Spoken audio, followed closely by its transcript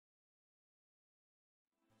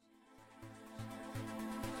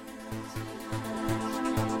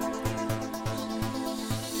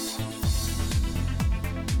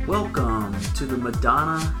the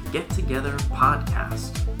Madonna Get Together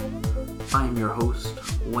podcast. I am your host,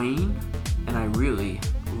 Wayne, and I really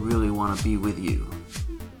want to be with you.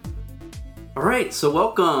 Alright, so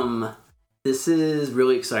welcome. This is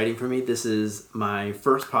really exciting for me. This is my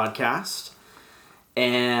first podcast,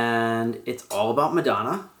 and it's all about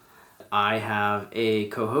Madonna. I have a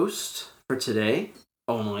co-host for today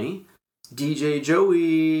only, DJ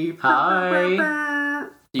Joey. Hi.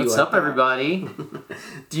 What's up, everybody?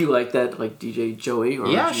 Do you like that, like DJ Joey? Or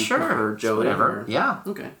yeah, do you sure. prefer Joey? Whatever. Yeah.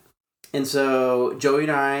 Okay. And so Joey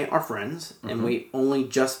and I are friends, and we only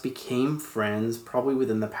just became friends probably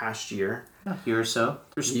within the past year. A year or so.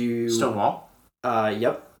 There's Stonewall.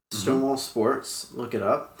 Yep. Stonewall Sports. Look it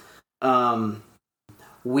up.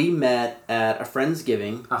 We met at a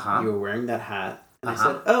Friendsgiving. You were wearing that hat. And I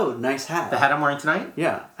said, oh, nice hat. The hat I'm wearing tonight?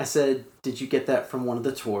 Yeah. I said, did you get that from one of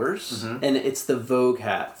the tours? And it's the Vogue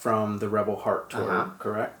hat from the Rebel Heart tour,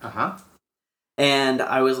 correct? And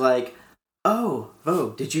I was like, oh,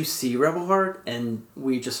 Vogue, did you see Rebel Heart? And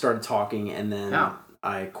we just started talking, and then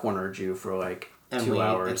I cornered you for like 2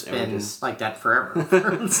 hours. It's been like that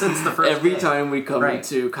forever. Since the first Every day. time we come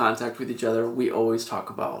into contact with each other, we always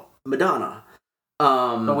talk about Madonna.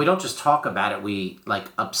 But we don't just talk about it, we like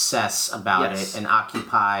obsess about it and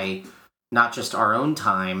occupy not just our own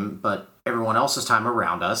time, but everyone else's time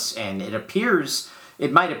around us. And it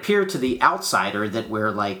might appear to the outsider that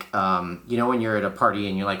we're like, when you're at a party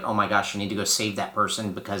and you're like, oh my gosh, you need to go save that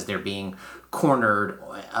person because they're being cornered.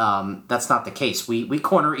 That's not the case. We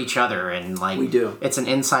corner each other, and like we do. It's an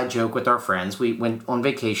inside joke with our friends. We went on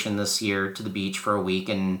vacation this year to the beach for a week,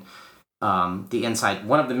 and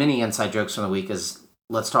one of the many inside jokes from the week is,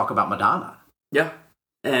 let's talk about Madonna. Yeah.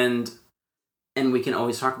 And we can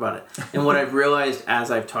always talk about it. And what I've realized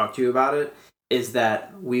as I've talked to you about it is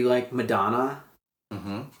that we like Madonna,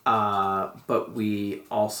 but we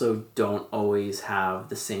also don't always have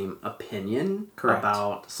the same opinion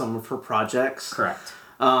about some of her projects. Correct.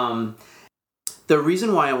 The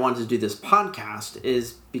reason why I wanted to do this podcast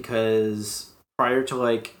is because prior to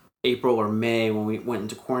like April or May, when we went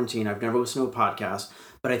into quarantine, I've never listened to a podcast,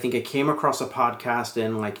 but I think I came across a podcast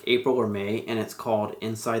in like April or May, and it's called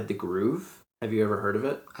Inside the Groove. Have you ever heard of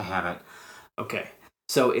it? I haven't. Okay.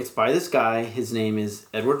 So it's by this guy. His name is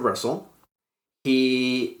Edward Russell.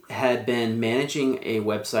 He had been managing a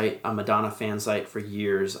website, a Madonna fan site, for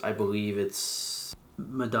years. I believe it's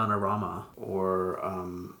Madonna-rama or...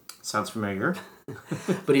 Sounds familiar.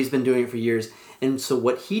 But he's been doing it for years. And so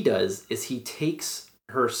what he does is he takes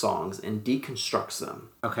her songs and deconstructs them.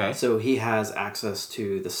 Okay. So he has access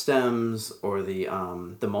to the stems or the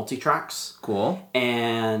multi-tracks. Cool.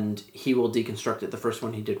 And he will deconstruct it. The first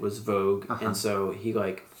one he did was Vogue. And so he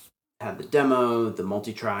like had the demo, the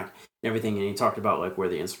multi-track, and everything, and he talked about like where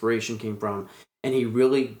the inspiration came from. And he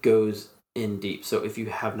really goes in deep. So if you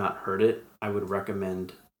have not heard it, I would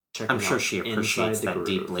recommend checking out. I'm sure she appreciates that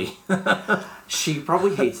deeply. She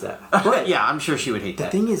probably hates that. But yeah, I'm sure she would hate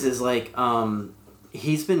that. The thing is like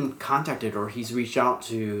he's been contacted, or he's reached out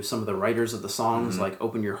to some of the writers of the songs, like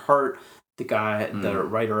Open Your Heart. The guy, the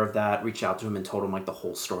writer of that, reached out to him and told him like the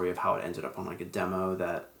whole story of how it ended up on like a demo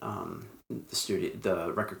that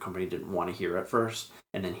the record company didn't want to hear at first,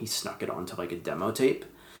 and then he snuck it onto like a demo tape,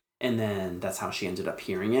 and then that's how she ended up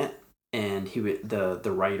hearing it. And the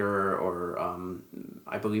writer, or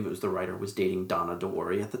I believe it was the writer, was dating Donna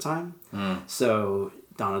Dewari at the time. So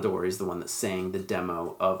Donna Dewari is the one that sang the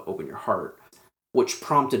demo of Open Your Heart, which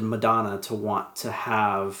prompted Madonna to want to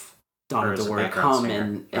have Donna Dewari come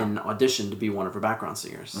and audition to be one of her background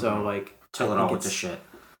singers. So like, till it all went to shit.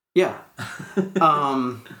 Yeah.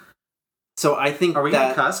 So I think are we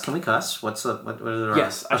gonna cuss? Can we cuss? What are the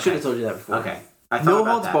yes? I should have told you that before. Okay. No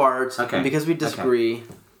holds barred. Okay. And because we disagree,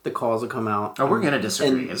 the calls will come out. Oh, we're gonna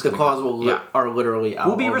disagree. And the calls are literally out.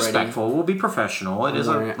 We'll be already. Respectful. We'll be professional. It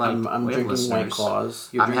isn't like I'm drinking listeners. White Claws.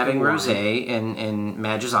 I'm having rosé in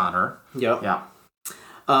Madge's honor. Yep. Yeah.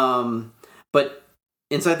 But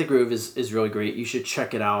Inside the Groove is really great. You should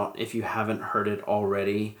check it out if you haven't heard it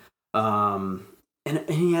already. And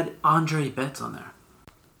he had Andre Betts on there.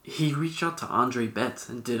 He reached out to Andre Betts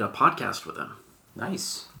and did a podcast with him.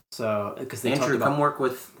 Nice. So because they Andrew, come work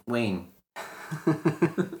with Wayne.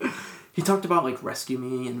 He talked about like Rescue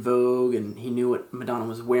Me and Vogue, and he knew what Madonna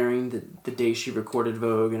was wearing the day she recorded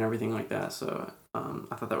Vogue and everything like that. So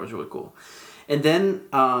I thought that was really cool. And then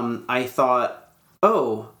I thought,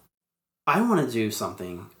 oh, I want to do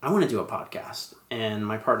something. I want to do a podcast. And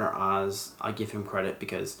my partner Oz, I give him credit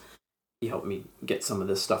because he helped me get some of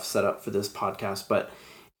this stuff set up for this podcast. But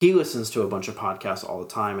he listens to a bunch of podcasts all the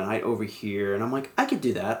time, and I overhear, and I'm like, I could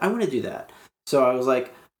do that. I want to do that. So I was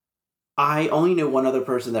like, I only know one other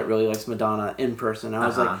person that really likes Madonna in person. I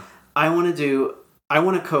was like, I want to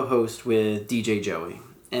co-host with DJ Joey.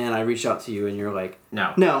 And I reached out to you, and you're like,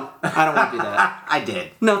 No, I don't want to do that. I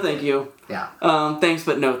did. No, thank you. Yeah. Thanks,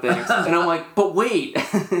 but no thanks. And I'm like, but wait,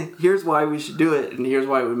 here's why we should do it, and here's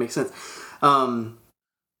why it would make sense.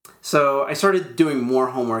 So I started doing more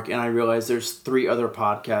homework, and I realized there's 3 other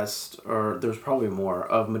podcasts, or there's probably more,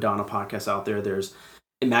 of Madonna podcasts out there. There's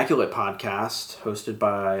Immaculate Podcast, hosted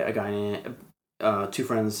by a guy named... 2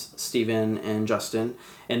 friends, Steven and Justin,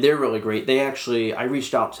 and they're really great. I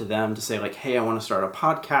reached out to them to say, like, hey, I want to start a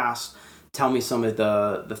podcast. Tell me some of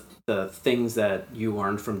the things that you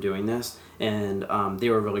learned from doing this. And they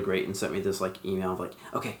were really great and sent me this, like, email of, like,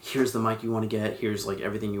 okay, here's the mic you want to get. Here's, like,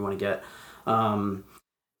 everything you want to get.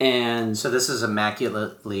 And so this is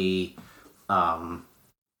immaculately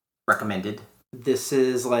recommended? This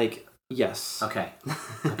is, like... Yes. Okay.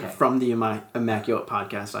 From the Immaculate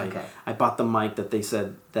Podcast. I bought the mic that they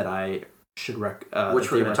said that I should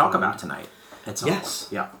which we're going to talk about tonight. Yes.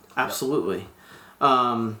 Yeah. Absolutely.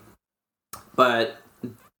 But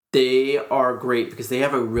they are great because they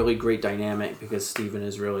have a really great dynamic, because Steven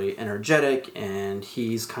is really energetic, and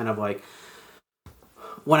he's kind of like...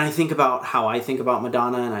 When I think about how I think about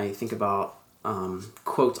Madonna, and I think about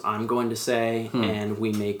quotes I'm going to say, and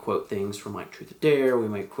we may quote things from, like, Truth or Dare, we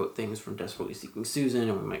might quote things from Desperately Seeking Susan,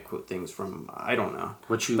 and we might quote things from, I don't know.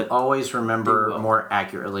 Which you always remember more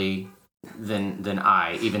accurately than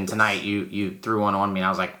I. Even tonight, you threw one on me, and I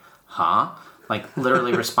was like, huh? Like,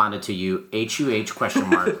 literally responded to you, HUH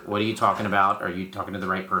question mark, what are you talking about? Are you talking to the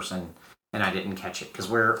right person? And I didn't catch it, because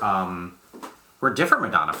we're different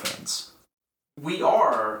Madonna fans. We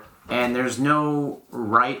are. And there's no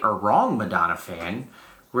right or wrong Madonna fan.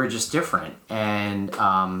 We're just different. And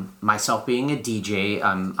myself being a DJ,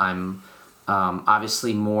 I'm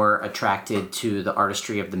obviously more attracted to the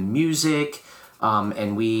artistry of the music.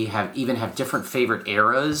 And we have different favorite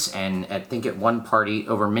eras. And I think at one party,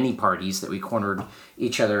 over many parties, that we cornered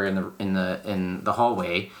each other in the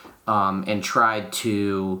hallway, and tried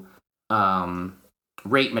to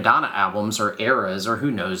rate Madonna albums or eras, or who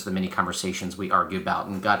knows the many conversations we argue about,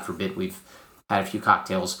 and God forbid we've had a few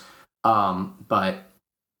cocktails. But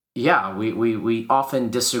yeah, we often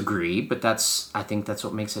disagree, but I think that's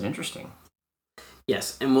what makes it interesting.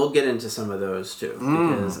 Yes, and we'll get into some of those too,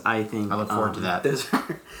 because I think... I look forward to that. Those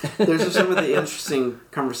are some of the interesting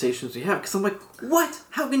conversations we have, because I'm like, what?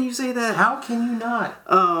 How can you say that? How can you not?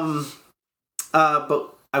 But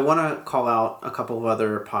I want to call out a couple of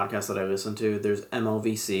other podcasts that I listen to. There's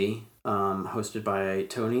MLVC, hosted by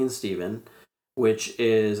Tony and Steven, which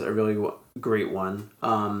is a really great one,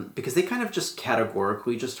 because they kind of just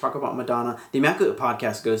categorically just talk about Madonna. The Immaculate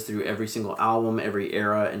Podcast goes through every single album, every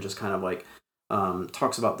era, and just kind of like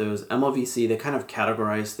talks about those. MLVC, they kind of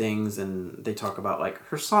categorize things, and they talk about, like,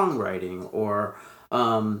 her songwriting, or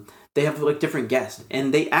they have, like, different guests,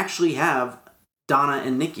 and they actually have Donna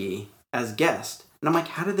and Nikki as guests. And I'm like,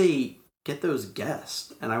 how do they get those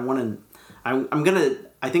guests? And I think I'm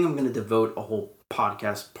gonna devote a whole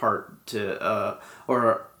podcast part to,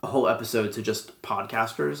 or a whole episode to just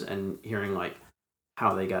podcasters and hearing, like,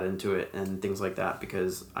 how they got into it and things like that,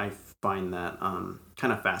 because I find that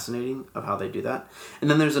kind of fascinating of how they do that. And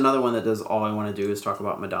then there's another one that does All I Want to Do Is Talk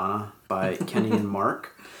About Madonna by Kenny and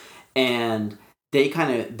Mark, and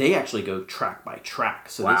they actually go track by track.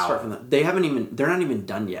 So They start from they're not even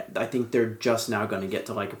done yet. I think they're just now going to get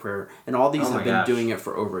to Like a Prayer, and all these have been doing it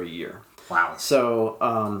for over a year. Wow.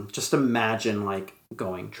 So just imagine, like,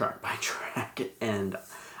 going track by track, and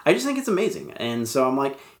I just think it's amazing. And so I'm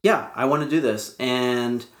like, yeah, I want to do this.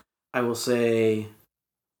 And I will say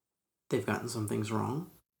they've gotten some things wrong.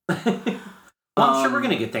 I'm sure we're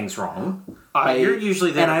going to get things wrong. You're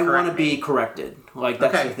usually there, and I want to be corrected. Like,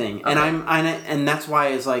 that's the thing. And and that's why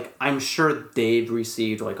it's like, I'm sure they've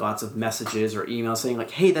received, like, lots of messages or emails saying,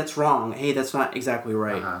 like, hey, that's wrong. Hey, that's not exactly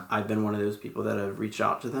right. I've been one of those people that have reached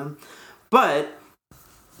out to them. But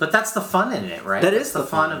that's the fun in it, right? That's the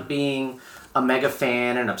fun of being a mega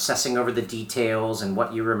fan and obsessing over the details and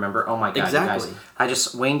what you remember. Oh my God, exactly. You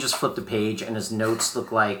guys. Wayne just flipped a page, and his notes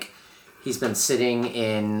look like he's been sitting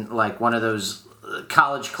in, like, one of those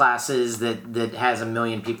college classes that has a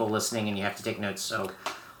million people listening, and you have to take notes. So,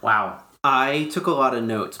 wow. I took a lot of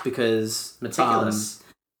notes because meticulous.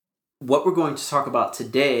 What we're going to talk about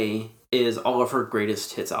today is all of her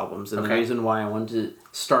greatest hits albums. And the reason why I wanted to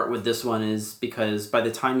start with this one is because by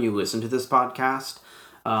the time you listen to this podcast,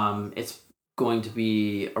 it's going to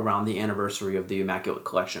be around the anniversary of the Immaculate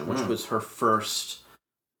Collection, which was her first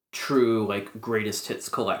true, like, greatest hits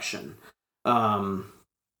collection.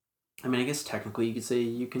 I mean, I guess technically you could say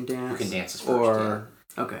You Can Dance. You Can Dance is first, or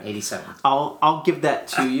Okay. 87. I'll give that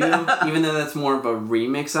to you, even though that's more of a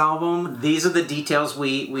remix album. These are the details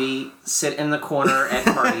we sit in the corner at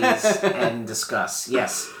parties and discuss.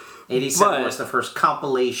 Yes. 87 was the first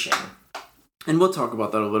compilation. And we'll talk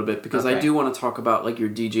about that a little bit, because I do want to talk about like your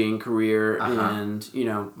DJing career and, you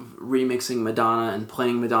know, remixing Madonna and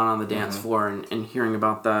playing Madonna on the dance floor and hearing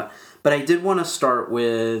about that. But I did want to start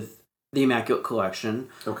with the Immaculate Collection.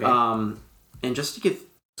 Okay. And just to give people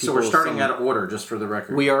So we're starting out of order, just for the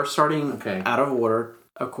record. We are starting out of order,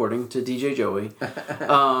 according to DJ Joey.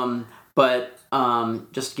 But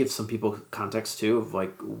just to give some people context too, of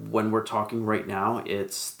like when we're talking right now,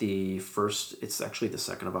 it's actually the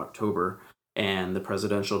 2nd of October, and the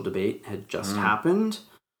presidential debate had just happened.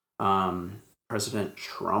 President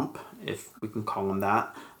Trump, if we can call him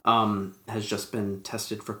that, has just been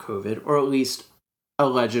tested for COVID, or at least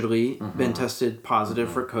allegedly been tested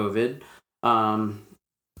positive for COVID.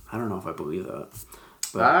 I don't know if I believe that.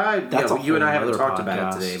 But you and I haven't talked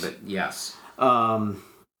about it today, but yes. I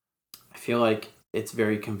feel like it's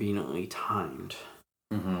very conveniently timed.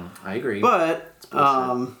 I agree. But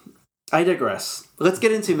I digress. Let's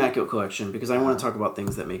get into Immaculate Collection, because I want to talk about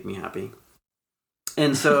things that make me happy.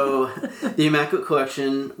 And so the Immaculate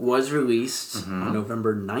Collection was released on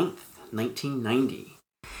November 9th, 1990.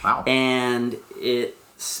 Wow. And it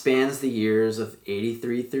spans the years of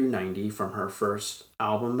 83 through 90, from her first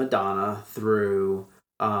album Madonna through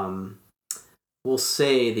we'll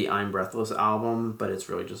say the I'm Breathless album, but it's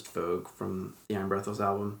really just Vogue from the I'm Breathless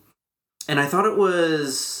album. And I thought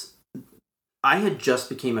I had just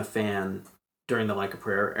became a fan during the Like a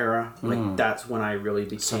Prayer era. Like that's when I really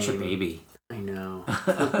became such a baby. I know.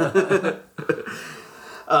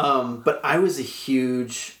 But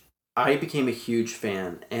I became a huge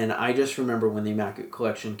fan, and I just remember when the Immaculate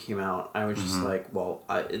Collection came out, I was just like, well,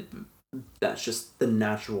 that's just the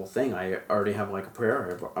natural thing. I already have Like a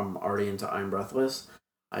Prayer. I'm already into I'm Breathless.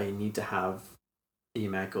 I need to have the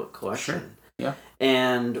Immaculate Collection. Sure. Yeah.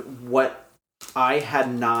 And what I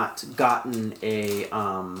had not gotten a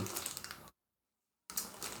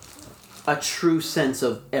true sense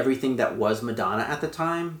of everything that was Madonna at the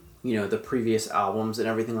time. You know, the previous albums and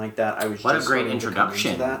everything like that. I was what just a great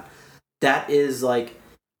introduction. That is like.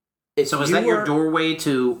 So was that your doorway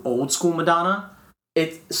to old school Madonna?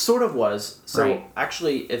 It sort of was. So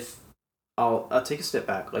actually, if I'll take a step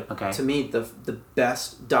back. Like to me, the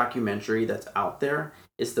best documentary that's out there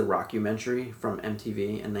is the Rockumentary from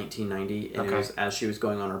MTV in 1990, and it was as she was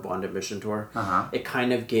going on her Blonde Ambition tour. It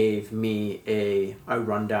kind of gave me a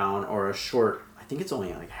rundown, or a short. I think it's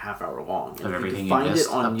only like a half hour long. And of everything you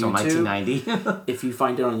missed up till 1990. If you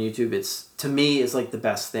find it on YouTube, to me is like the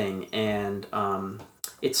best thing, and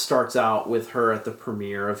it starts out with her at the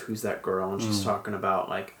premiere of Who's That Girl, and she's talking about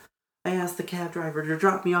like, I asked the cab driver to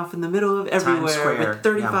drop me off in the middle of everywhere with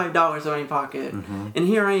 $35 in my pocket. And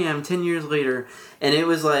here I am 10 years later. And it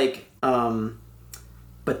was like,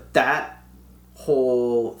 but that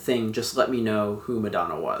whole thing just let me know who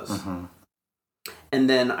Madonna was. And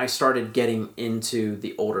then I started getting into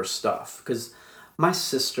the older stuff, because my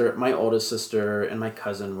oldest sister and my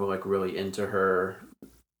cousin were like really into her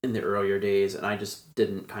in the earlier days, and I just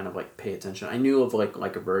didn't kind of like pay attention. I knew of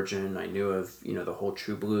like a Virgin, I knew of, you know, the whole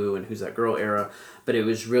True Blue and Who's That Girl era, but it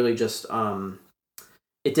was really just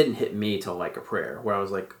it didn't hit me till Like a Prayer, where I was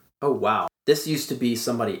like, oh wow, this used to be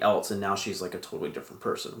somebody else and now she's like a totally different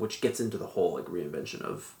person, which gets into the whole like reinvention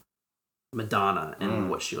of Madonna and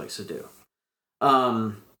what she likes to do.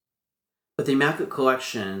 But the Immaculate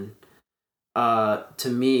Collection, to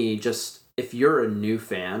me, just if you're a new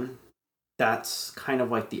fan, that's kind of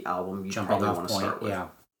like the album you probably want to start with. Yeah.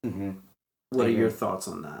 What are your thoughts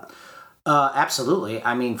on that? Absolutely.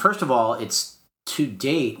 I mean, first of all, it's to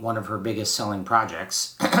date one of her biggest selling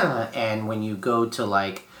projects. And when you go to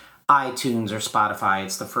like iTunes or Spotify,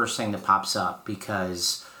 it's the first thing that pops up,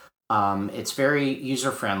 because it's very user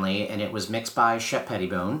friendly, and it was mixed by Shep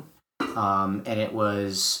Pettibone, and it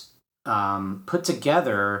was put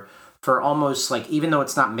together for almost like, even though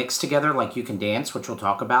it's not mixed together like You Can Dance, which we'll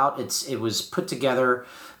talk about, it was put together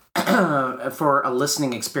for a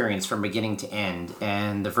listening experience from beginning to end.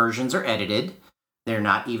 And the versions are edited. They're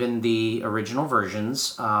not even the original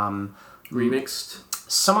versions. Remixed?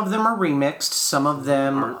 Some of them are remixed. Some of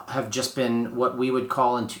them have just been what we would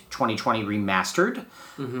call in 2020 remastered,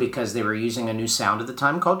 because they were using a new sound at the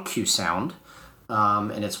time called Q Sound.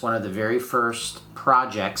 And it's one of the very first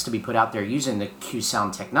projects to be put out there using the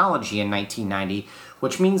Q-Sound technology in 1990,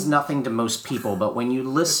 which means nothing to most people. But when you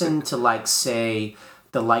listen to, like, say,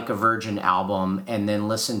 the Like a Virgin album, and then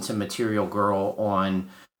listen to Material Girl on,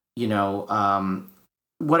 you know,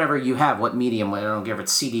 whatever you have, what medium, I don't care if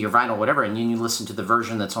it's CD or vinyl, whatever, and you listen to the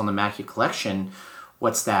version that's on the Immaculate Collection,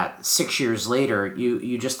 what's that, 6 years later,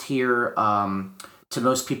 you just hear, to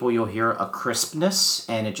most people, you'll hear a crispness,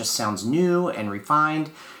 and it just sounds new and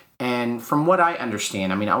refined. And from what I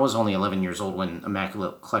understand, I mean, I was only 11 years old when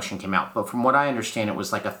Immaculate Collection came out, but from what I understand, it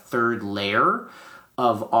was like a third layer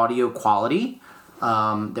of audio quality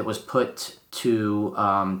that was put to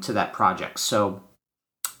that project. So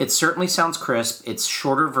it certainly sounds crisp. It's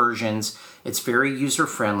shorter versions. It's very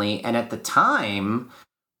user-friendly. And at the time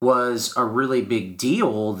was a really big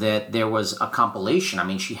deal that there was a compilation. I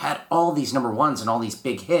mean, she had all these number ones and all these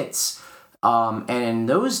big hits. And in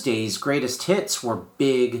those days, greatest hits were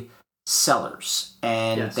big sellers.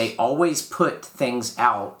 And they always put things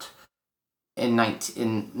out in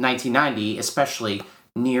 1990, especially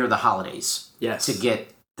near the holidays, to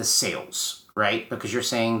get the sales, right? Because you're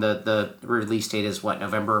saying the release date is what,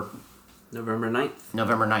 November 9th?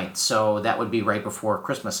 November 9th. So that would be right before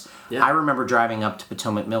Christmas. Yeah. I remember driving up to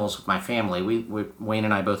Potomac Mills with my family. Wayne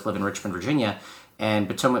and I both live in Richmond, Virginia, and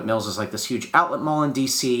Potomac Mills is like this huge outlet mall in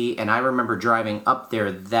D.C., and I remember driving up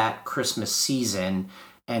there that Christmas season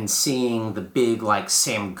and seeing the big, like,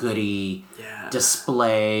 Sam Goody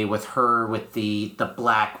display with her with the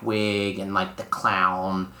black wig and, like, the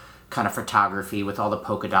clown kind of photography with all the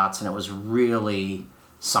polka dots, and it was really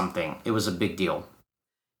something. It was a big deal.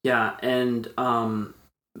 Yeah, and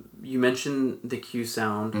you mentioned the Q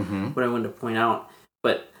sound, what I wanted to point out,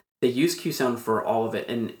 but they use Q sound for all of it,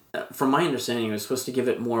 and from my understanding, it was supposed to give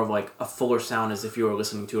it more of like a fuller sound as if you were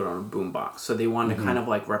listening to it on a boombox. So they wanted to kind of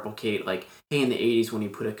like replicate, like, hey, in the 80s when you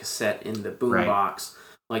put a cassette in the boombox,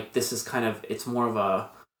 like this is kind of, it's more of a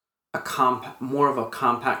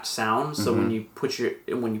compact sound. So when you put it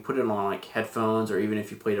on like headphones, or even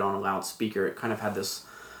if you played it on a loudspeaker, it kind of had this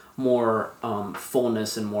more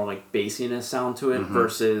fullness and more like bassiness sound to it,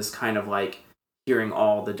 versus kind of like hearing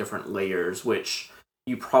all the different layers, which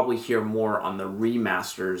you probably hear more on the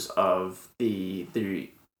remasters of the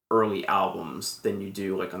early albums than you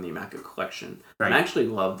do like on the Immaculate Collection. Right. And I actually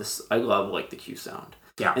love this. I love like the Q sound.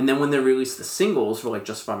 Yeah. And then when they released the singles for like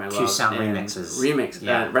Justify My Love, Q sound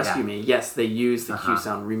remixes, Rescue Me, yes, they used the Q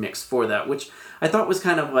sound remix for that, which I thought was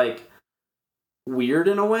kind of like weird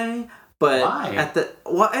in a way. But why?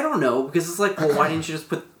 I don't know, because it's like, well, why didn't you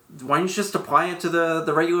just apply it to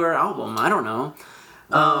the regular album? I don't know.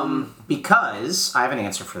 Because I have an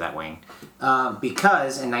answer for that, Wayne.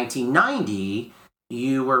 Because in 1990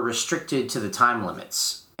 you were restricted to the time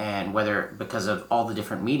limits, and because of all the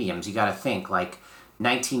different mediums, you got to think like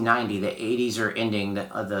 1990, the 80s are ending,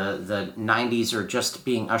 the 90s are just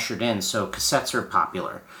being ushered in, so cassettes are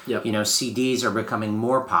popular. Yep. You know, CDs are becoming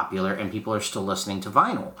more popular, and people are still listening to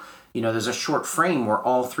vinyl. You know, there's a short frame where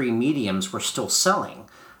all three mediums were still selling.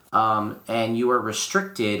 And you were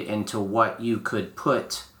restricted into what you could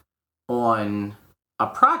put on a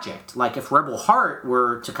project. Like if Rebel Heart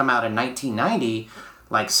were to come out in 1990,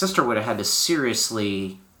 like Sister would have had to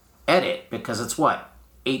seriously edit, because it's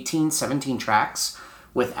 18, 17 tracks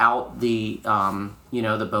without the,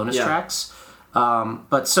 the bonus tracks.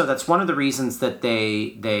 But so that's one of the reasons that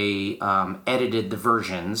they edited the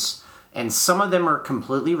versions, and some of them are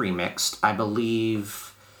completely remixed. I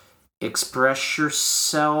believe Express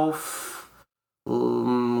Yourself,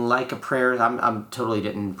 Like a Prayer. I'm totally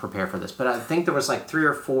didn't prepare for this, but I think there was like 3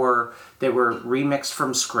 or 4 that were remixed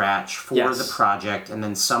from scratch for the project, and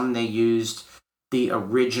then some they used the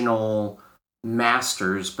original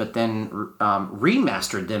masters, but then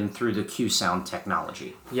remastered them through the Q Sound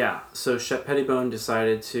technology. Yeah, so Shep Pettibone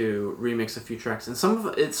decided to remix a few tracks, and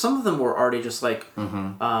some of them were already just like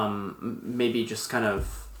maybe just kind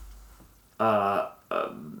of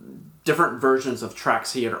different versions of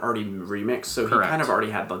tracks he had already remixed, so he kind of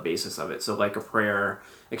already had the basis of it. So Like a Prayer,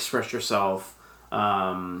 Express Yourself,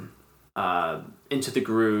 Into the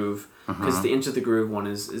Groove, because the Into the Groove one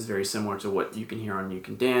is very similar to what you can hear on You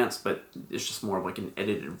Can Dance, but it's just more of like an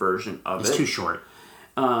edited version of it. It's too short.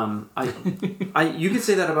 You could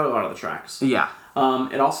say that about a lot of the tracks. Yeah.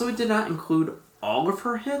 It also did not include all of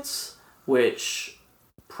her hits, which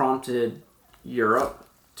prompted Europe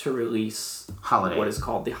to release what is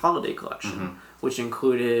called the Holiday Collection, which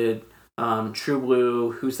included True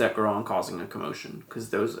Blue, Who's That Girl, and Causing a Commotion. Because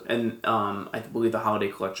those, and I believe the Holiday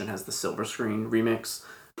Collection has the silver screen remix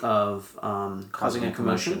of Causing a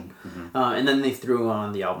Commotion. And then they threw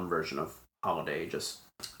on the album version of Holiday, just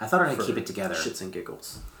I thought I'd keep it together. Shits and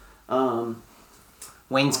giggles.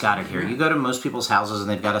 Wayne's got it here. You go to most people's houses and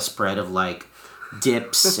they've got a spread of like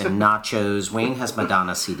dips and nachos. Wayne has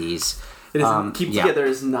Madonna CDs. It is Keep Together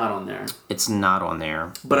is not on there. It's not on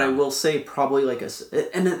there. But I will say probably like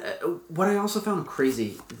and then what I also found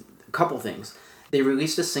crazy, a couple things. They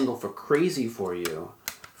released a single for Crazy For You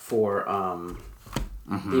for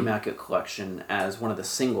the Immaculate Collection as one of the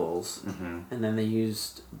singles, and then they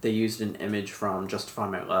used an image from Justify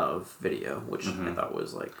My Love video, which I thought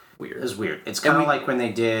was like weird. It was weird. It's kind of like when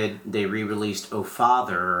they re-released Oh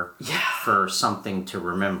Father for Something to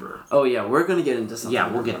Remember. Oh yeah, we're gonna get into something.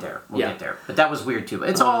 Yeah, we'll get there. We'll get there. But that was weird too.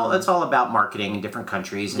 It's all about marketing in different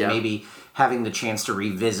countries and maybe having the chance to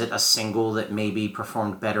revisit a single that maybe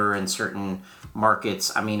performed better in certain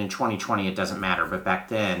markets. I mean, in 2020 it doesn't matter, but back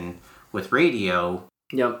then with radio.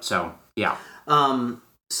 Yep. So yeah.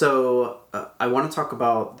 So I want to talk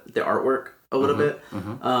about the artwork a little bit.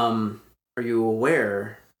 Are you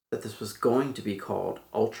aware that this was going to be called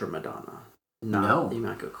Ultra Madonna, not the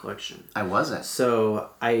Immaculate Collection? I wasn't.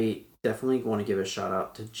 So I definitely want to give a shout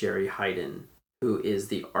out to Jerry Hayden, who is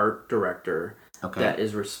the art director that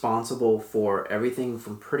is responsible for everything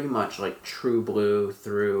from pretty much like True Blue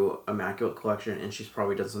through Immaculate Collection, and she's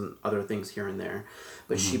probably done some other things here and there.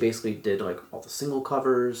 But she basically did like all the single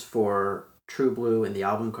covers for True Blue and the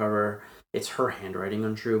album cover. It's her handwriting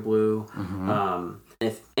on True Blue.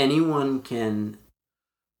 If anyone can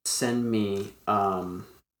send me and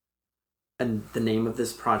the name of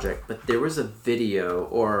this project, but there was a video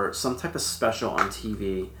or some type of special on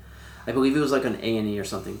TV. I believe it was like on A&E or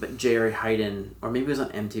something, but Jerry Hayden, or maybe it was on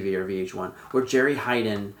MTV or VH1, where Jerry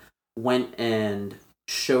Hayden went and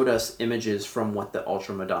showed us images from what the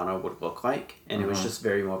Ultra Madonna would look like, and it was just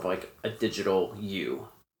very more of like a digital U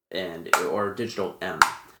or digital M.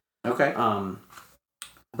 Okay.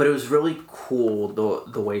 But it was really cool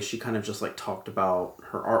the way she kind of just like talked about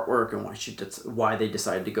her artwork and why they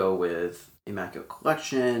decided to go with Immaculate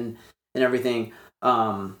Collection and everything.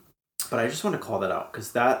 But I just want to call that out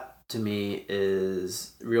because that to me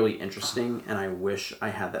is really interesting, and I wish I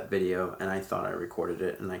had that video, and I thought I recorded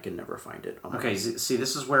it, and I can never find it. Okay, see,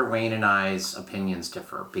 this is where Wayne and I's opinions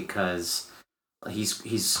differ because he's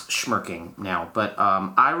schmirking now. But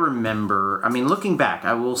I remember, I mean, looking back,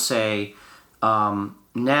 I will say.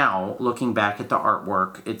 Now, looking back at the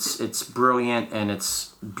artwork, it's brilliant and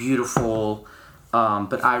it's beautiful.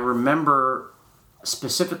 But I remember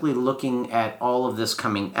specifically looking at all of this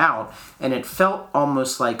coming out, and it felt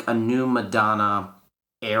almost like a new Madonna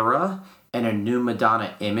era and a new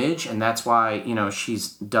Madonna image, and that's why, she's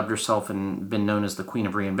dubbed herself and been known as the Queen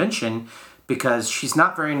of Reinvention, because she's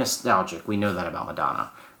not very nostalgic. We know that about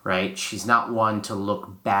Madonna, right? She's not one to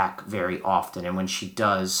look back very often, and when she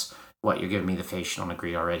does... What, you're giving me the face, you don't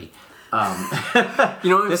agree already.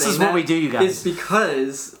 This is what we do, you guys. It's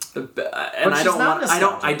because, and I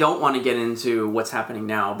don't want to get into what's happening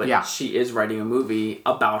now, but she is writing a movie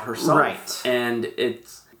about herself, right? And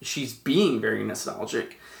she's being very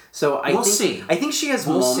nostalgic. So I think she has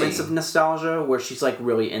moments of nostalgia where she's like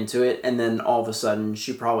really into it, and then all of a sudden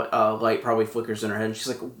she probably light probably flickers in her head, and she's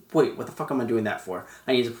like, "Wait, what the fuck am I doing that for?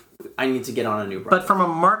 I need to get on a new project." But from a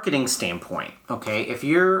marketing standpoint, okay, if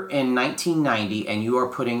you're in 1990 and you are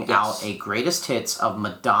putting out a greatest hits of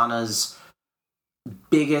Madonna's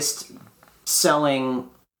biggest selling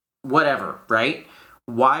whatever, right?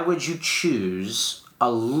 Why would you choose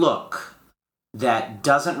a look that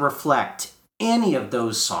doesn't reflect any of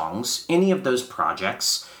those songs, any of those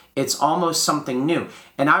projects? It's almost something new.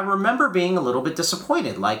 And I remember being a little bit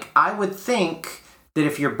disappointed. Like, I would think that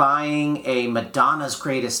if you're buying a Madonna's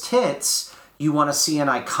greatest hits, you want to see an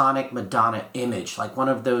iconic Madonna image, like one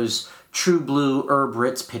of those True Blue Herb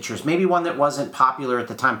Ritz pictures, maybe one that wasn't popular at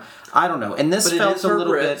the time. I don't know. And this felt a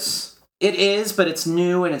little bit... It is, but it's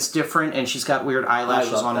new and it's different, and she's got weird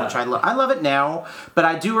eyelashes on, which I love. I love it now, but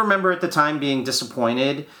I do remember at the time being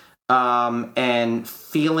disappointed and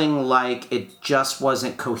feeling like it just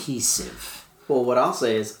wasn't cohesive. Well, what I'll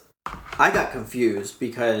say is I got confused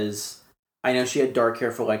because I know she had dark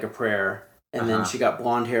hair for Like a Prayer, and then she got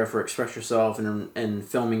blonde hair for Express Yourself and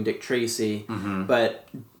filming Dick Tracy. But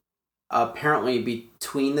apparently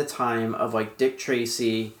between the time of like Dick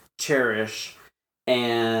Tracy, Cherish,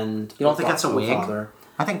 and... You don't think that's a wig?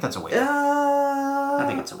 I think that's a wig. I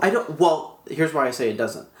think it's a wig. Well, here's why I say it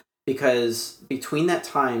doesn't. Because between that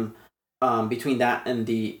time, between that and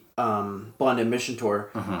the Blonde Ambition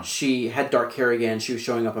tour, she had dark hair again. She was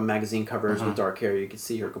showing up on magazine covers with dark hair. You could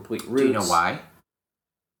see her complete roots. Do you know why?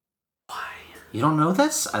 Why? You don't know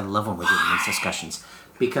this? I love when we're doing these discussions.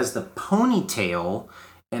 Because the ponytail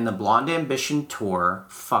in the Blonde Ambition tour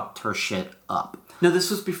fucked her shit up. No,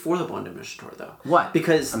 this was before the Blonde Ambition tour, though. What?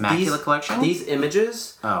 Because Immaculate Collection? These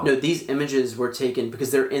images... Oh. No, these images were taken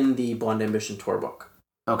because they're in the Blonde Ambition tour book.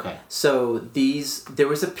 Okay. So there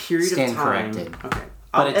was a period of time. Corrected. Okay.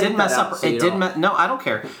 But it did mess up. No, I don't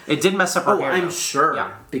care. It did mess up her hair. I'm sure.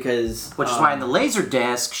 Yeah. Because which is why in the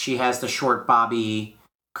Laserdisc she has the short bobby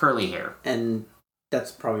curly hair. And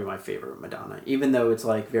that's probably my favorite Madonna, even though it's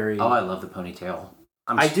like very. Oh, I love the ponytail.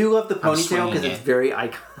 I do love the ponytail because it's very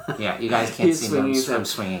iconic. Yeah, you guys can't see me. I'm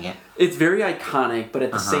swinging it. It's very iconic, but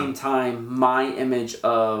at the same time, my image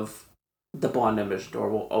of the Blonde Ambassador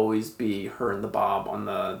will always be her and the bob on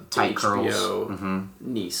the tight HBO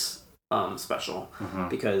Niece special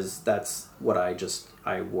because that's what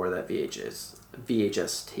I wore that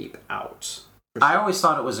VHS tape out. Sure. I always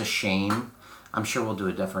thought it was a shame. I'm sure we'll do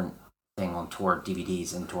a different thing on tour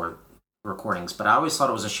DVDs and tour recordings, but I always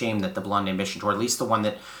thought it was a shame that the Blonde Ambition tour, at least the one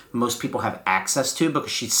that most people have access to,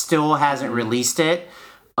 because she still hasn't released it,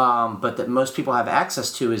 but that most people have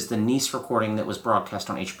access to, is the Nice recording that was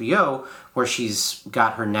broadcast on HBO, where she's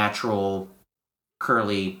got her natural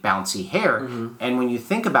curly, bouncy hair. And when you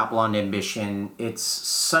think about Blonde Ambition, it's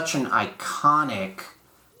such an iconic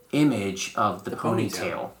image of the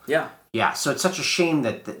ponytail. Yeah, so it's such a shame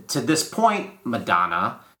that to this point,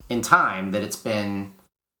 Madonna, in time, that it's been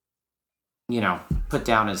put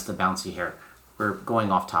down as the bouncy hair. We're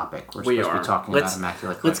going off topic. We're supposed to be talking about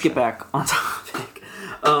Immaculate Collection. Let's get back on topic.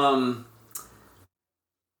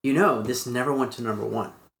 This never went to number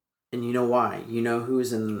 1. And you know why? You know who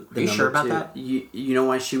was in the number 2? Are you sure about that? You know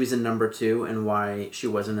why she was in number 2 and why she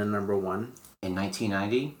wasn't in number 1? In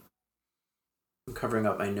 1990? I'm covering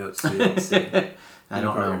up my notes so you don't see. I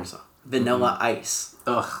don't know. Vanilla Ice.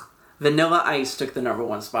 Ugh. Vanilla Ice took the number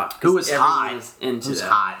 1 spot. Who was hot? Who's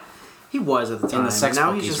hot? He was at the time. In the sex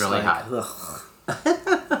book, he's really hot.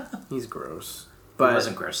 He's gross. But he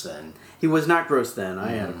wasn't gross then. He was not gross then.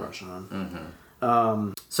 I had a crush on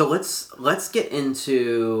him. So let's get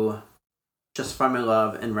into Justify My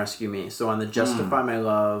Love and Rescue Me. So on the Justify My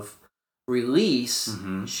Love release,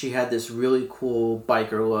 she had this really cool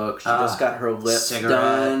biker look. She just got her lips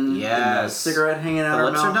done. Yeah, cigarette hanging out her her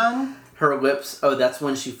lips mouth. are done? Her lips, that's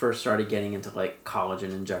when she first started getting into like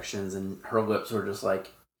collagen injections, and her lips were just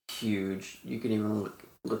like huge. You can even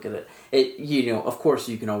look at it. Of course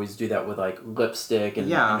you can always do that with like lipstick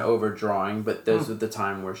and overdrawing, but those are the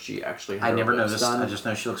time where she actually had her lips done. I just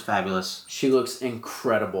know she looks fabulous. She looks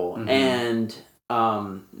incredible. And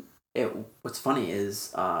what's funny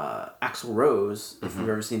is Axl Rose, if you've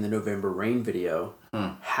ever seen the November Rain video,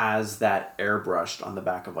 has that airbrushed on the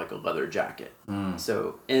back of like a leather jacket.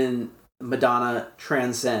 So Madonna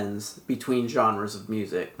transcends between genres of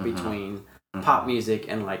music, between pop music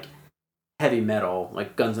and like heavy metal,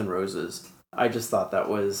 like Guns N' Roses. I just thought that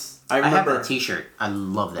was... I have that t-shirt. I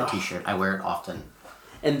love that t-shirt. I wear it often.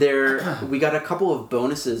 And we got a couple of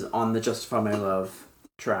bonuses on the Justify My Love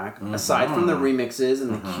track, aside from the remixes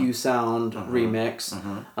and the Q Sound remix.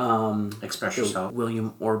 Express Yourself.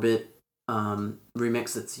 William Orbit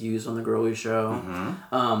remix that's used on The Girly Show.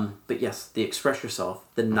 But yes, the Express Yourself,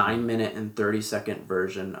 the 9-minute and 30-second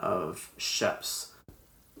version of Shep's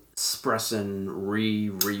Spressin'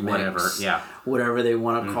 remix. Whatever they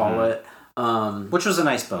want to call it. Which was a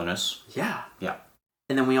nice bonus. Yeah. Yeah.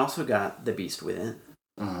 And then we also got The Beast Within.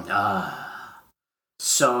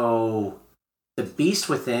 So The Beast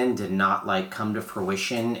Within did not like come to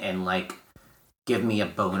fruition and like give me a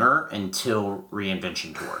boner until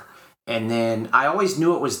Reinvention Tour. And then I always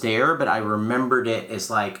knew it was there, but I remembered it as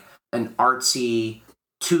like an artsy,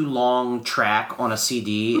 too long track on a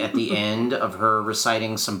CD at the end of her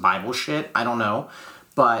reciting some Bible shit. I don't know.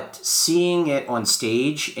 But seeing it on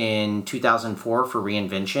stage in 2004 for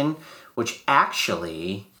Reinvention, which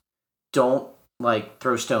actually, Don't Like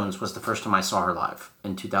Throw Stones was the first time I saw her live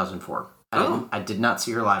in 2004. I did not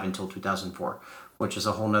see her live until 2004, which is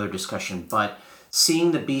a whole nother discussion. But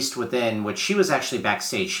seeing The Beast Within, which she was actually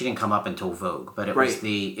backstage, she didn't come up until Vogue, but it was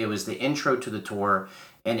the intro to the tour,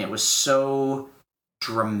 and it was so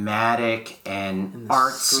dramatic and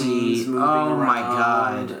artsy. Oh my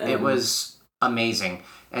god, it was amazing.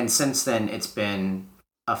 And since then, it's been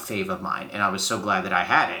a fave of mine, and I was so glad that I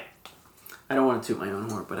had it. I don't want to toot my own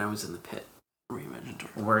horn, but I was in the pit. Reinvention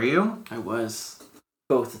Tour. Were you? I was.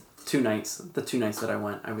 Both 2 nights. The 2 nights that I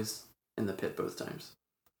went, I was in the pit both times.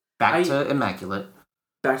 Back to Immaculate.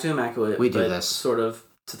 We do this. Sort of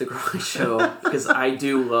to the Girly Show, because I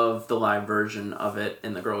do love the live version of it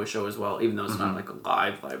in the Girly Show as well, even though it's not like a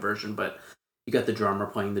live version, but you got the drummer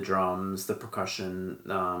playing the drums, the percussion.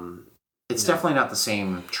 It's definitely not the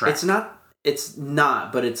same track. It's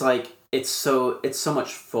not, but it's like, it's so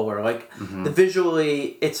much fuller. Like, the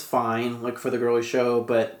visually, it's fine, like, for the Girly Show,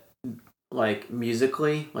 but, like,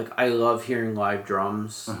 musically, like, I love hearing live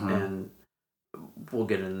drums, and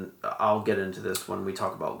I'll get into this when we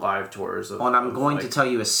talk about live tours. And I'm going to tell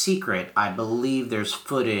you a secret. I believe there's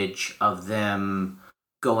footage of them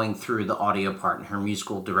going through the audio part, and her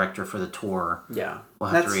musical director for the tour. Yeah,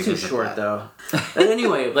 we'll have that's too short though. But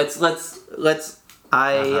anyway, let's.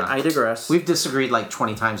 I digress. We've disagreed like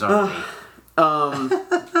 20 times already.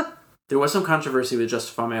 There was some controversy with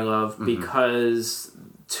 "Justify My Love" because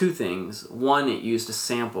two things. One, it used a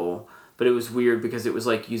sample, but it was weird because it was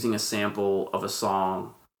like using a sample of a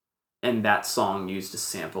song, and that song used a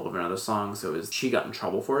sample of another song, so she got in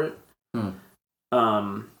trouble for it.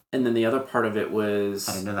 And then the other part of it was...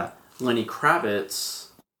 I didn't know that. Lenny Kravitz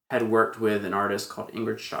had worked with an artist called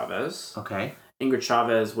Ingrid Chavez. Okay. Ingrid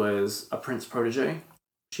Chavez was a Prince protege.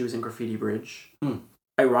 She was in Graffiti Bridge.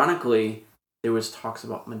 Ironically, there was talks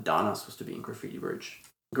about Madonna supposed to be in Graffiti Bridge.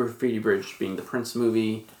 Graffiti Bridge being the Prince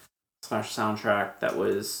movie / soundtrack that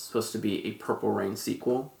was supposed to be a Purple Rain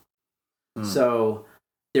sequel. So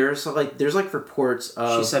there's reports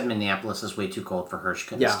of... She said Minneapolis is way too cold for her. She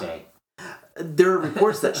couldn't stay. There are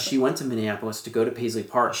reports that she went to Minneapolis to go to Paisley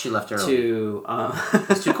Park. She left early.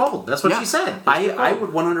 It's too cold. That's what she said. I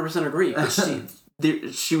would 100% agree.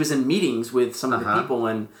 But she was in meetings with some of the people,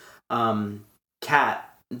 and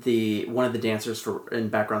Kat, one of the dancers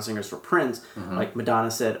and background singers for Prince, like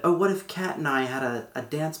Madonna said, "Oh, what if Kat and I had a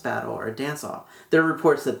dance battle or a dance off?" There are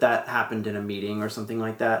reports that happened in a meeting or something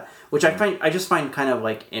like that, which I just find kind of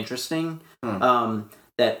like interesting.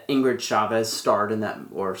 That Ingrid Chavez starred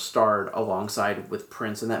alongside with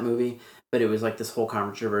Prince in that movie, but it was like this whole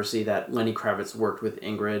controversy that Lenny Kravitz worked with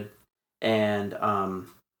Ingrid, and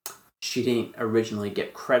she didn't originally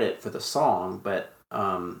get credit for the song, but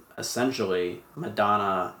essentially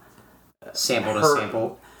Madonna sampled a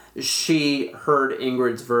sample. She heard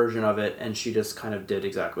Ingrid's version of it, and she just kind of did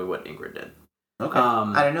exactly what Ingrid did. Okay,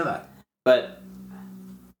 I didn't know that. But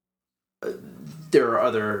there are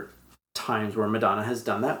other times where Madonna has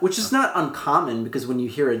done that, which is not uncommon, because when you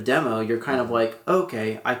hear a demo, you're kind of like,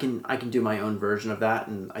 okay, I can do my own version of that,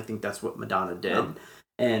 and I think that's what Madonna did.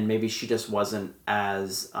 And maybe she just wasn't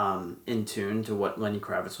as in tune to what Lenny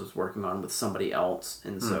Kravitz was working on with somebody else,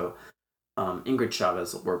 and so Ingrid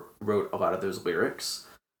Chavez wrote a lot of those lyrics.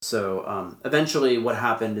 So eventually what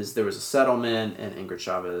happened is there was a settlement, and Ingrid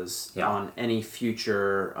Chavez on any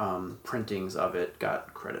future printings of it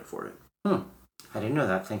got credit for it. I didn't know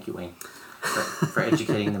that. Thank you, Wayne, for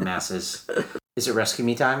educating the masses. Is it Rescue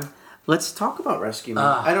Me time? Let's talk about Rescue Me.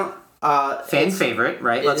 I don't... fan favorite,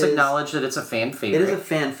 right? Let's acknowledge that it's a fan favorite. It is a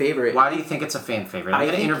fan favorite. Why do you think it's a fan favorite? I'm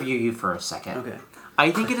going to interview you for a second. Okay.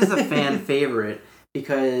 I think it is a fan favorite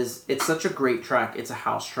because it's such a great track. It's a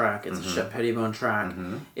house track. It's a Shep Pettibone track.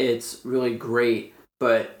 It's really great,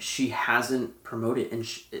 but she hasn't promoted,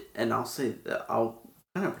 and I'll say that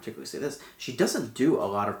I don't particularly say this. She doesn't do a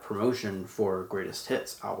lot of promotion for greatest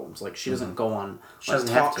hits albums. Like, she doesn't go on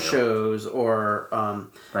talk shows or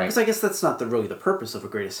because I guess that's not really the purpose of a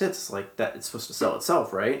greatest hits. It's like that it's supposed to sell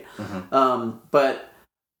itself, right? But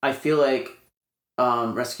I feel like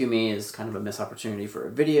Rescue Me is kind of a missed opportunity for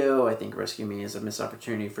a video. I think Rescue Me is a missed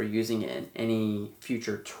opportunity for using it in any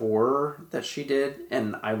future tour that she did,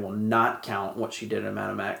 and I will not count what she did in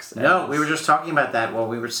Madame X. No, we were just talking about that while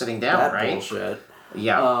we were sitting down, right? Bullshit.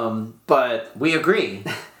 Yeah. But we agree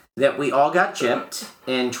that we all got gypped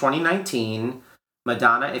in 2019.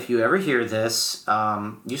 Madonna, if you ever hear this,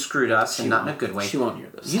 you screwed us, and not in a good way. She won't hear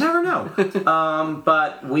this. You never know.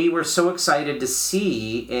 But we were so excited to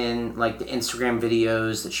see in like the Instagram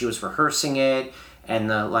videos that she was rehearsing it, and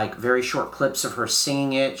the like very short clips of her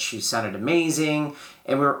singing it. She sounded amazing,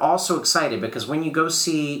 and we were all so excited because when you go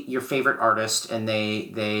see your favorite artist and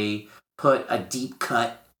they put a deep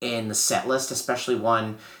cut in the set list, especially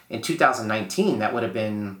one in 2019, that would have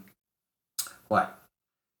been, what,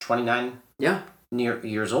 29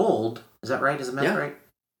 years old? Is that right? Is the math right?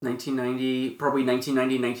 1990, probably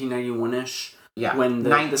 1990, 1991-ish. Yeah, when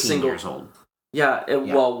the single, years old. Yeah,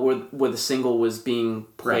 well, where the single was being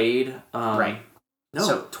played. Right. No,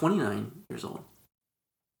 so, 29 years old.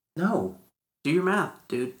 No. Do your math,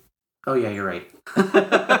 dude. Oh, yeah, you're right.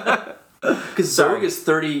 Because Zerg is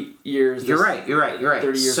 30 years. You're right.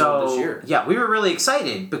 30 years old this year. Yeah, we were really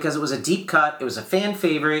excited because it was a deep cut. It was a fan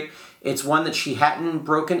favorite. It's one that she hadn't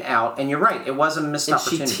broken out. And you're right. It was a missed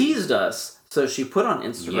opportunity. She teased us. So she put on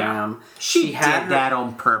Instagram. Yeah. She did that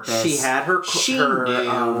on purpose. She had her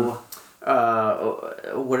knew.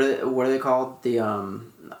 What are they called? The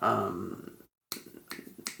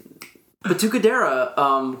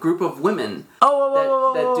Batucadera group of women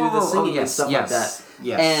that do the singing and stuff like that.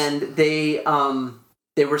 Yes. And they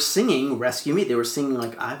were singing Rescue Me. They were singing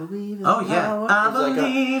like I believe in the power. I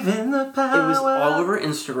believe in the power. It was all over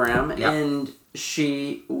Instagram, and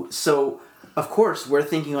of course, we're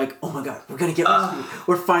thinking like, oh my god, we're gonna get rescued.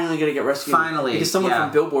 We're finally gonna get rescued. Finally, because someone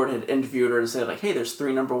from Billboard had interviewed her and said like, hey, there's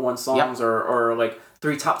 3 number 1 songs or like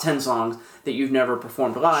 3 top 10 songs that you've never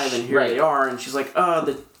performed live, and here they are. And she's like,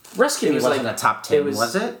 the Rescue Me wasn't a top 10,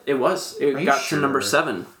 was it? It was. It got to number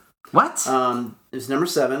 7. What? It was number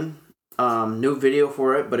 7. No video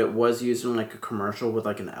for it, but it was used in like a commercial with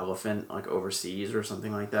like an elephant like overseas or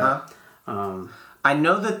something like that. I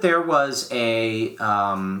know that there was a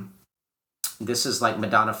this is like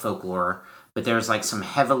Madonna folklore, but there's like some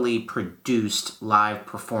heavily produced live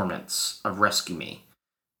performance of Rescue Me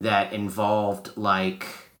that involved like,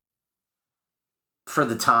 for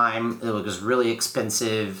the time, it was really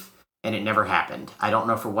expensive and it never happened. I don't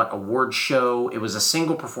know for what award show. It was a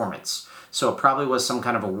single performance. So it probably was some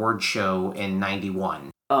kind of award show in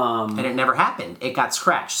 91. And it never happened. It got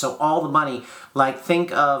scratched. So all the money, like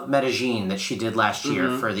think of Medellin that she did last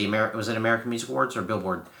year for the was it American Music Awards or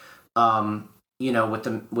Billboard?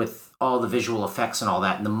 With all the visual effects and all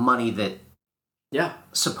that, and the money that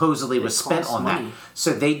supposedly was spent on that.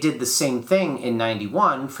 So they did the same thing in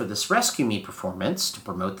 91 for this Rescue Me performance to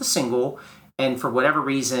promote the single, and for whatever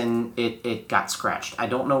reason it got scratched. I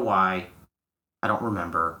don't know why. I don't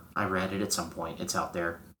remember. I read it at some point. It's out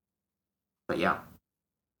there. But yeah.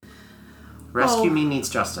 Rescue Me needs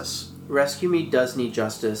justice. Rescue Me does need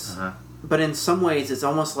justice. But in some ways it's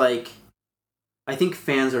almost like, I think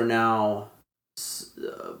fans are now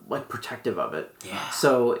like protective of it. Yeah.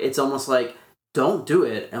 So it's almost like, don't do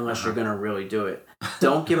it unless you're gonna really do it.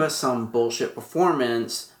 Don't give us some bullshit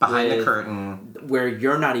performance behind the curtain where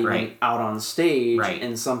you're not even out on stage,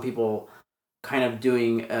 and some people kind of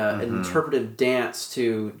doing an interpretive dance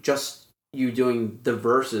to just you doing the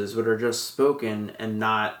verses, that are just spoken and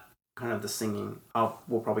not kind of the singing.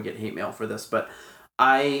 We'll probably get hate mail for this, but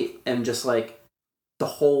I am just like, the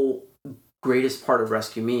whole greatest part of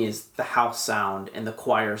Rescue Me is the house sound and the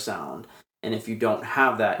choir sound. And if you don't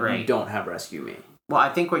have that, you don't have Rescue Me. Well, I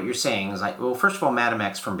think what you're saying is like, well, first of all, Madame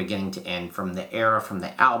X from beginning to end, from the era, from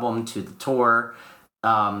the album to the tour,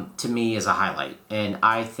 to me is a highlight. And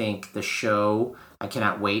I think the show, I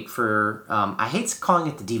cannot wait for, I hate calling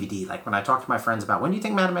it the DVD. Like when I talk to my friends about, when do you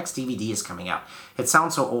think Madame X DVD is coming out? It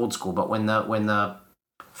sounds so old school, but when the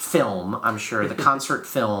film, I'm sure, the concert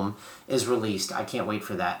film is released, I can't wait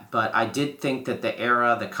for that. But I did think that the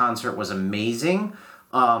era, the concert was amazing.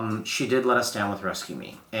 She did let us down with Rescue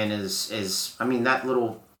Me, and is I mean, that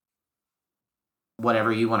little,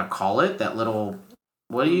 whatever you want to call it, that little,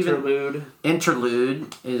 what do you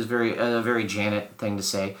interlude is a very Janet thing to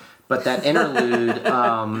say, but that interlude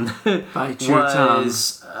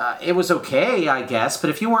was it was okay, I guess. But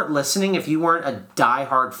if you weren't listening, if you weren't a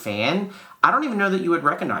diehard fan, I don't even know that you would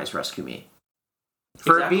recognize Rescue Me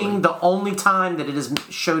for it being the only time that it has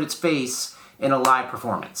showed its face in a live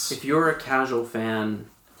performance. If you're a casual fan,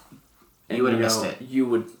 you would have missed it. You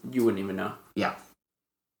wouldn't even know. Yeah.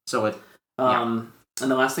 So it. And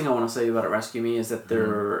the last thing I want to say about Rescue Me is that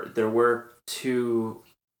there were 2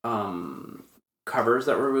 covers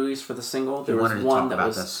that were released for the single. There was one that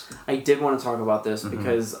was. I did want to talk about this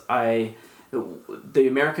because the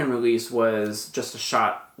American release was just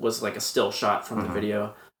like a still shot from the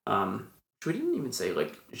video. We didn't even say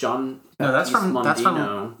like Jean. No, that's from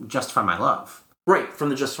Justify My Love. Right, from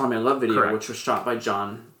the Justify My Love video, Correct. which was shot by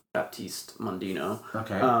John Baptiste Mondino.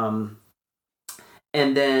 Okay.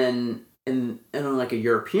 And then in like a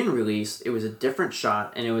European release, it was a different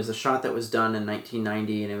shot, and it was a shot that was done in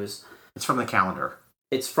 1990, and it's from the calendar.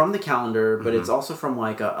 It's from the calendar, but it's also from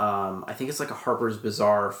like a I think it's like a Harper's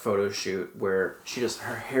Bazaar photo shoot where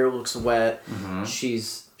her hair looks wet.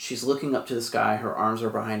 She's looking up to the sky. Her arms are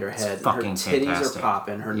behind her head. Her titties fantastic. are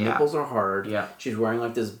popping. Her nipples are hard. Yeah. She's wearing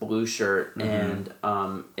like this blue shirt, and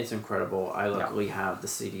it's incredible. I luckily have the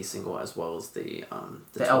CD single as well as the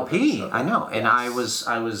LP. I know, and I was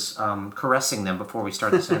caressing them before we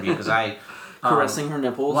started this interview because I. Caressing her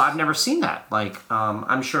nipples. Well, I've never seen that. Like,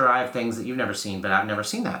 I'm sure I have things that you've never seen, but I've never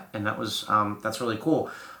seen that, and that was that's really cool.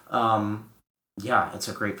 Yeah, it's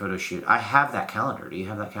a great photo shoot. I have that calendar. Do you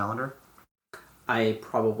have that calendar? I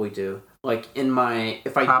probably do. Like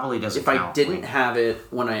if I didn't have it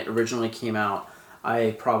when I originally came out,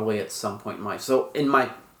 I probably at some point might. So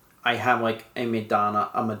I have like a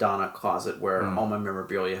Madonna closet where all my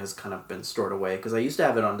memorabilia has kind of been stored away because I used to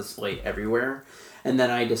have it on display everywhere, and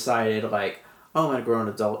then I decided like, oh, I'm a grown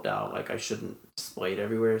adult now. Like I shouldn't display it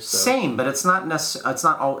everywhere. So. Same, but it's not it's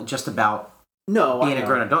not all just about being a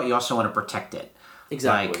grown adult. You also want to protect it.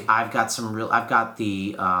 Exactly. Like I've got some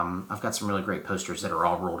really great posters that are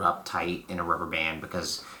all rolled up tight in a rubber band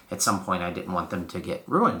because at some point I didn't want them to get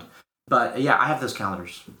ruined. But yeah, I have those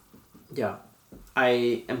calendars. Yeah.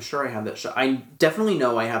 I am sure I have that shot. I definitely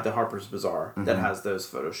know I have the Harper's Bazaar that has those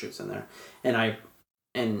photo shoots in there. And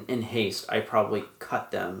in haste, I probably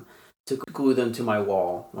cut them to glue them to my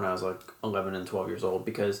wall when I was like 11 and 12 years old,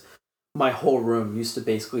 because my whole room used to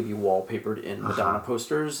basically be wallpapered in Madonna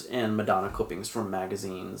posters and Madonna clippings from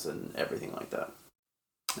magazines and everything like that.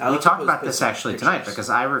 We talked about this actually tonight, because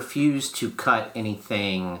I refuse to cut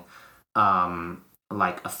anything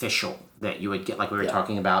like official that you would get, like we were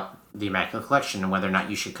talking about the Immaculate Collection and whether or not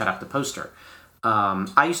you should cut up the poster.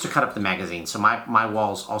 I used to cut up the magazine, so my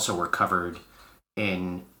walls also were covered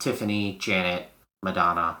in Tiffany, Janet,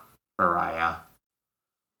 Madonna, Mariah,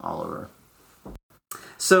 all over.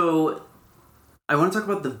 So I want to talk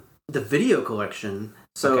about the video collection.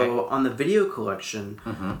 So on the video collection,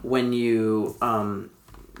 when you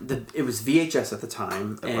it was VHS at the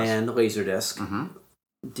time and Laserdisc.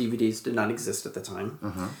 DVDs did not exist at the time.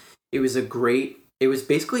 It was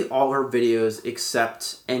basically all her videos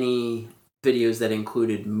except any videos that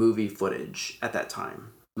included movie footage at that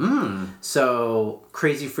time. So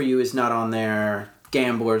Crazy for You is not on there.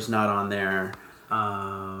 Gambler's not on there.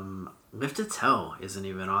 Live to Tell isn't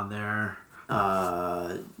even on there.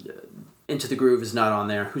 Into the Groove is not on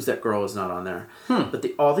there. Who's That Girl is not on there. But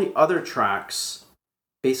all the other tracks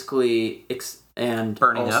basically and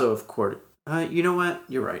Burning also Up. Of course. You know what?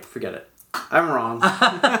 You're right. Forget it. I'm wrong.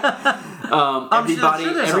 Everybody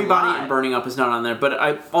and Burning Up is not on there. But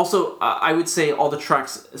I would say all the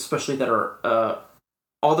tracks, especially that are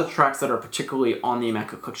all the tracks that are particularly on the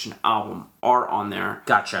Immaculate Collection album are on there.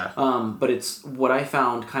 Gotcha. But it's what I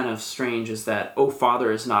found kind of strange is that Oh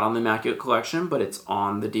Father is not on the Immaculate Collection, but it's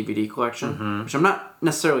on the DVD collection, which I'm not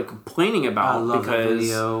necessarily complaining about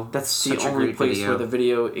because that's the only place where the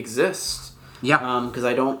video exists. Yeah. Because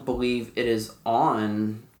I don't believe it is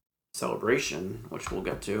on Celebration, which we'll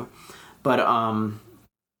get to. But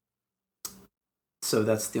so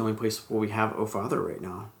that's the only place where we have Oh Father right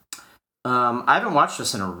now. I haven't watched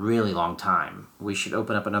this in a really long time. We should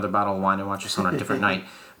open up another bottle of wine and watch this on a different night.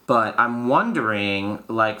 But I'm wondering,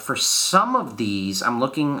 like, for some of these,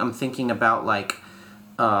 I'm thinking about, like,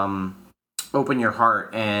 Open Your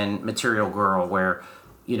Heart and Material Girl, where,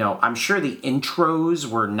 you know, I'm sure the intros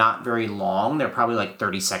were not very long. They're probably like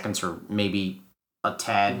 30 seconds or maybe a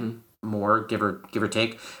tad more, give or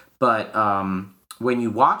take. But when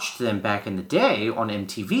you watched them back in the day on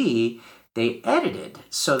MTV, they edited.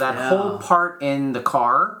 So that whole part in the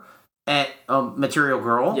car at Material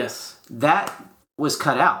Girl, that was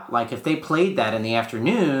cut out. Like if they played that in the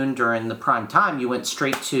afternoon during the prime time, you went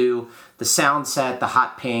straight to the sound set, the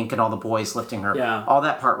hot pink, and all the boys lifting her. Yeah. All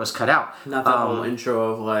that part was cut out. Not that whole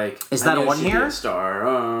intro of like, is that a one here? A star.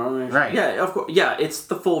 Right. Yeah, of course. Yeah, it's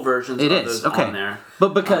the full version. It is okay. On there.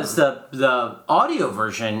 But because the audio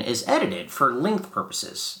version is edited for length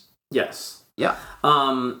purposes. Yes. Yeah.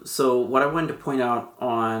 So what I wanted to point out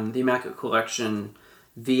on the Immaculate Collection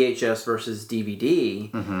VHS versus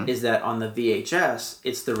DVD is that on the VHS,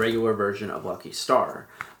 it's the regular version of Lucky Star.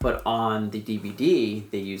 But on the DVD,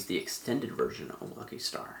 they use the extended version of Lucky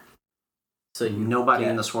Star. So nobody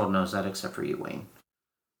in this world knows that except for you, Wayne.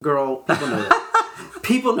 Girl, people know that.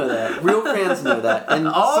 People know that. Real fans know that. And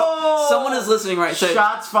someone is listening right now.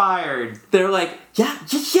 Shots fired. They're like, yeah,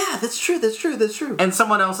 that's true. And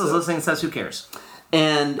someone else is listening and says, who cares?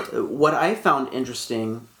 And what I found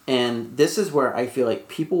interesting, and this is where I feel like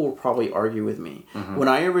people will probably argue with me. When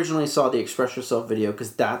I originally saw the Express Yourself video,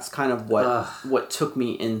 because that's kind of what took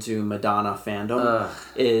me into Madonna fandom,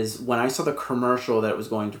 is when I saw the commercial that it was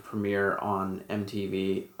going to premiere on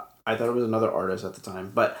MTV, I thought it was another artist at the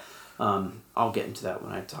time, but I'll get into that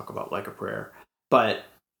when I talk about Like a Prayer. But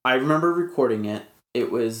I remember recording it. It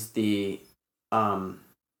was the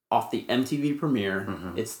off the MTV premiere.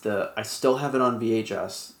 It's I still have it on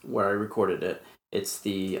VHS where I recorded it. It's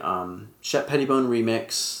the Shep Pettibone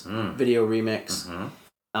remix, video remix.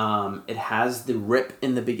 It has the rip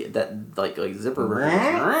in the beginning, that like zipper rip.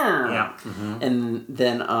 Yeah. And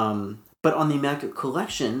then but on the Immaculate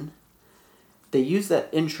Collection, they use that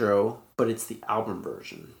intro, but it's the album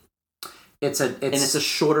version. It's a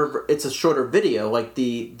shorter video, like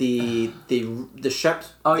the Shep.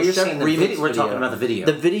 Oh, you're saying the video. We're talking about the video.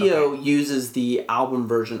 The video uses the album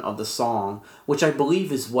version of the song, which I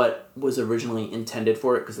believe is what was originally intended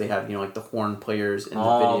for it, because they have like the horn players in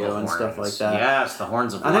the video and stuff like that. Yes, the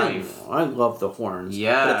horns of life. I love the horns.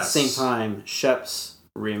 Yes. But at the same time, Shep's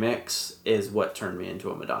remix is what turned me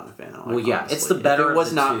into a Madonna fan. Well, yeah, honestly. it's the better. If it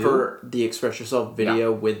was not for the Express Yourself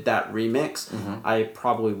video with that remix, I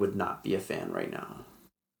probably would not be a fan right now.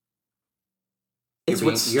 It's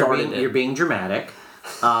what started it. You're being dramatic.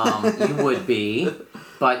 You would be.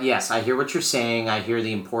 But yes, I hear what you're saying. I hear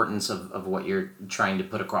the importance of what you're trying to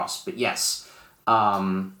put across. But yes,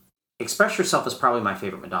 Express Yourself is probably my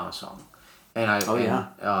favorite Madonna song.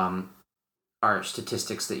 And our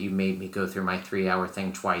statistics that you made me go through my 3-hour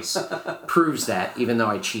thing twice proves that, even though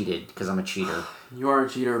I cheated, because I'm a cheater. You are a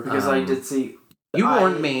cheater, because I did see... You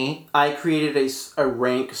warned me. I created a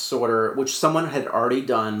rank sorter, which someone had already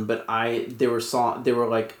done, but they were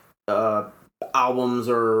like albums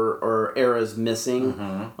or eras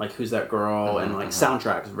missing, like Who's That Girl, and like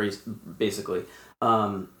soundtracks, basically.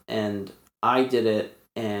 And I did it,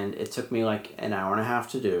 and it took me like an hour and a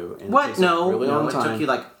half to do. And what? No, it took you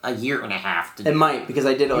like a year and a half to do. It might, because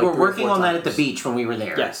I did it like 3 or 4 times. You were working on that at the beach when we were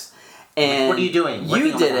there. Yes. And what are you doing?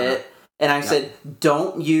 You did it, and I said,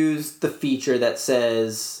 don't use the feature that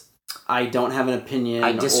says, I don't have an opinion.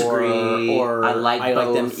 I disagree. Or I like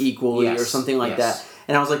them equally, or something like that.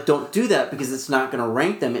 And I was like, don't do that, because it's not going to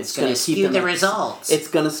rank them. It's going to skew the results. It's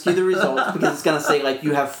going to skew the results, because it's going to say, like,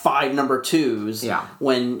 you have 5 number 2s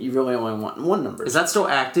when you really only want 1 number. Is that still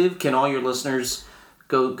active? Can all your listeners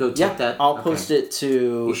go take that? I'll post it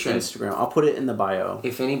to Instagram. I'll put it in the bio.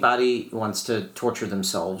 If anybody wants to torture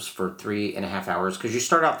themselves for 3.5 hours, because you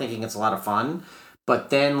start out thinking it's a lot of fun, but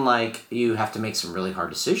then, like, you have to make some really hard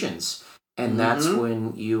decisions. And that's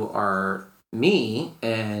when you are... me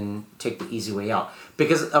and take the easy way out.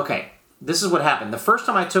 Because, okay, this is what happened. The first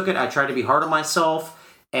time I took it, I tried to be hard on myself,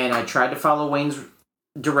 and I tried to follow Wayne's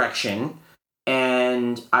direction,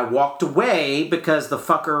 and I walked away because the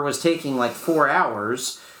fucker was taking like 4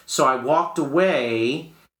 hours. So I walked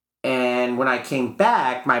away, and when I came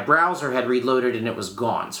back, my browser had reloaded and it was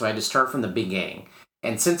gone. So I had to start from the beginning.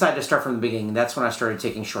 And since I had to start from the beginning, that's when I started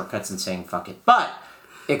taking shortcuts and saying fuck it. But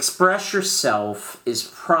Express Yourself is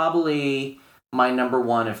probably my number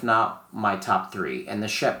 1, if not my top 3. And the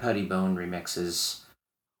Shep Pettibone remix is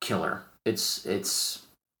killer. It's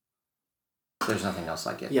there's nothing else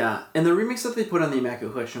like it. Yeah, and the remix that they put on the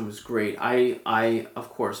Immaculate Collection was great. I of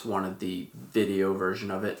course wanted the video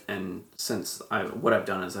version of it, and since what I've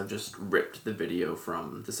done is I've just ripped the video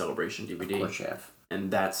from the Celebration DVD. Of course you have.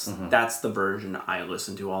 And that's the version I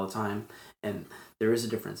listen to all the time. And there is a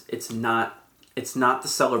difference. It's not the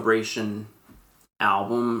Celebration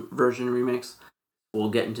album version remix. We'll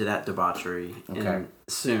get into that debauchery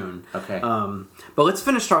soon. Okay. But let's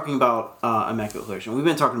finish talking about Immaculate Collection. We've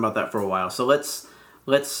been talking about that for a while, so let's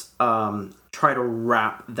try to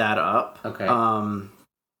wrap that up. Okay.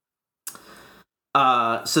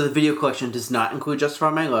 So the video collection does not include Justify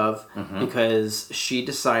My Love because she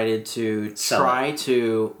decided to try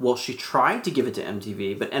to give it to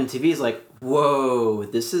MTV, but MTV is like, whoa,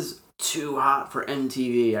 this is too hot for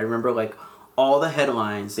MTV. I remember like all the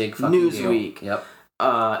headlines, big fucking Newsweek, deal. Yep.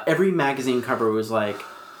 Every magazine cover was like,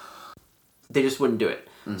 they just wouldn't do it.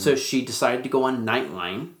 So she decided to go on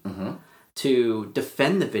Nightline to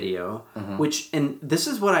defend the video, and this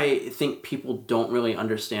is what I think people don't really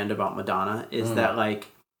understand about Madonna, is that like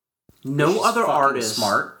no other artist...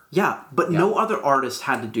 smart. Yeah, but no other artist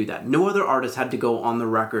had to do that. No other artist had to go on the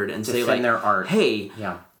record and defend say like, their art. Hey,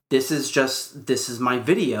 this is my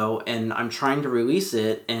video and I'm trying to release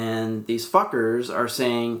it, and these fuckers are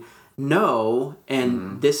saying no,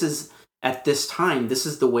 and this is, at this time, this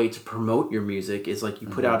is the way to promote your music, is like you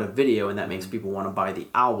put out a video and that makes people want to buy the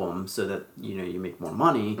album so that, you know, you make more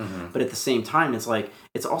money. But at the same time, it's like,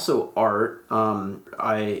 it's also art.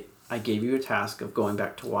 I gave you a task of going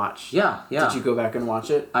back to watch. Yeah. Did you go back and watch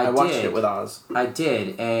it? I watched did. it with Oz. I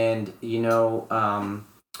did, and you know,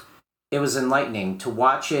 it was enlightening to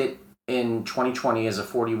watch it in 2020 as a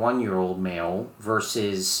 41-year-old male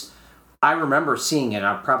versus... I remember seeing it.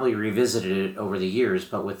 I've probably revisited it over the years,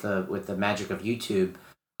 but with the magic of YouTube,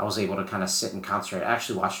 I was able to kind of sit and concentrate. I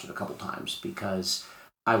actually watched it a couple times because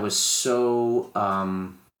I was so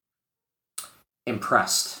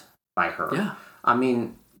impressed by her. Yeah. I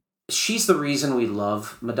mean, she's the reason we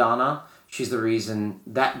love Madonna. She's the reason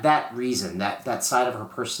that side of her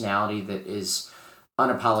personality that is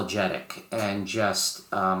unapologetic and just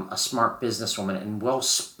a smart businesswoman and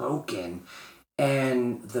well-spoken.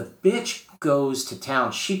 And the bitch goes to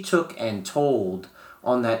town. She took and told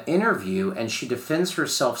on that interview, and she defends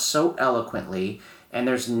herself so eloquently. And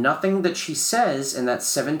there's nothing that she says in that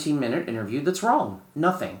 17-minute interview that's wrong.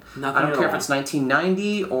 Nothing. I don't care if it's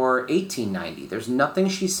 1990 or 1890. There's nothing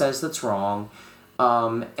she says that's wrong.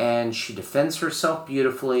 And she defends herself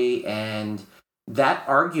beautifully, and that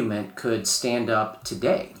argument could stand up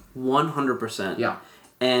today. 100%. Yeah.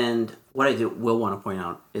 And what I will want to point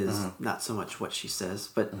out is not so much what she says,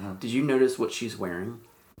 but did you notice what she's wearing?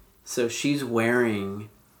 So she's wearing...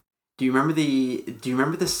 Do you remember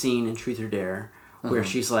the scene in Truth or Dare where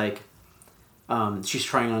she's like, she's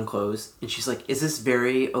trying on clothes, and she's like, "Is this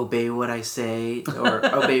very obey what I say or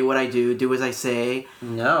obey what I do as I say?"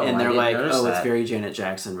 No, and they're like, "Oh, that. It's very Janet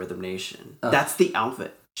Jackson, Rhythm Nation." That's the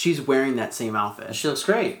outfit. She's wearing that same outfit. She looks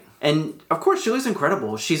great. And of course, she looks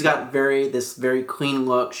incredible. She's got this very clean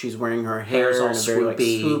look. She's wearing her hair all in a very like,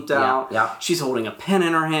 swooped out. Yeah. She's holding a pen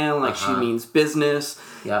in her hand like she means business.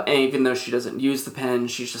 Yeah. And even though she doesn't use the pen,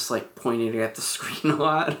 she's just like pointing at the screen a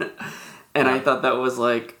lot. And I thought that was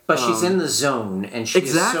like... But she's in the zone, and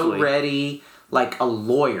she's so ready, like a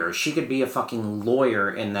lawyer. She could be a fucking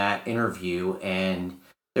lawyer in that interview, and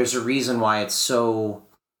there's a reason why it's so...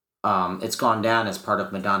 it's gone down as part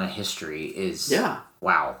of Madonna history is... Yeah.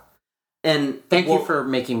 Wow. And thank you for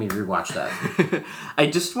making me rewatch that. I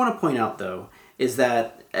just want to point out, though, is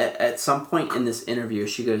that at some point in this interview,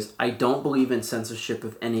 she goes, "I don't believe in censorship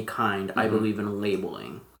of any kind. I believe in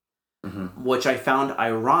labeling." Which I found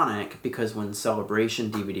ironic because when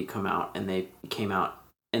Celebration DVD came out and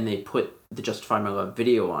they put the Justify My Love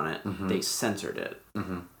video on it, they censored it.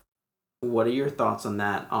 What are your thoughts on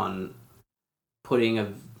that? On putting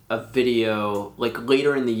a video like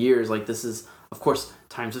later in the years, like this is, of course,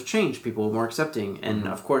 times have changed. People are more accepting. And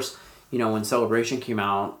of course, when Celebration came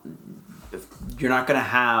out, you're not going to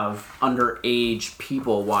have underage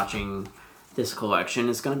people watching this collection.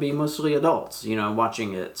 It's going to be mostly adults,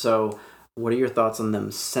 watching it. So what are your thoughts on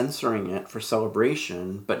them censoring it for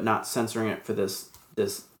Celebration, but not censoring it for this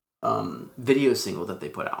video single that they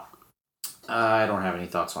put out? I don't have any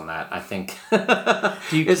thoughts on that. I think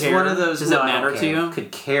Do you it's care? One of those. Does it matter to you?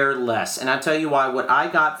 Could care less. And I'll tell you why. What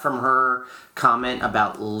I got from her comment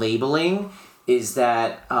about labeling is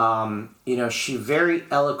that she very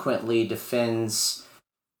eloquently defends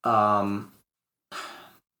the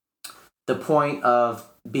point of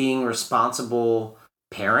being responsible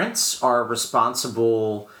parents or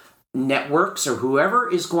responsible networks or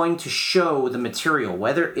whoever is going to show the material,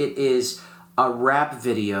 whether it is a rap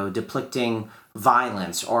video depicting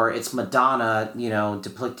violence or it's Madonna,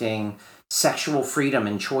 depicting sexual freedom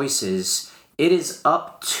and choices. It is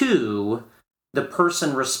up to the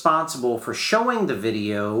person responsible for showing the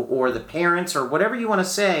video or the parents or whatever you want to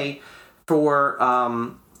say for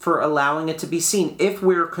allowing it to be seen. If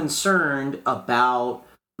we're concerned about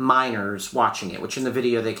minors watching it, which in the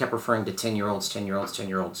video they kept referring to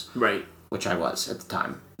 10-year-olds. Right. Which I was at the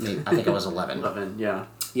time. I think I was 11. 11, yeah.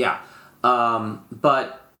 Yeah.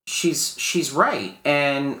 But she's right.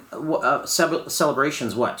 And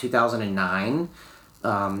Celebration's what, 2009?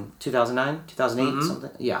 2009? 2008? Something?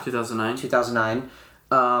 Yeah. 2009.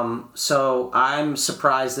 So I'm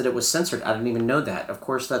surprised that it was censored. I didn't even know that. Of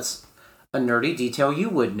course, that's a nerdy detail you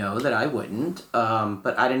would know that I wouldn't.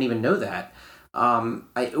 But I didn't even know that.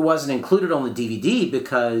 It wasn't included on the DVD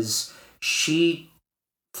because she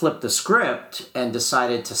flipped the script and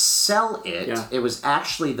decided to sell it. Yeah. It was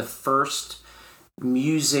actually the first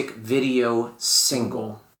music video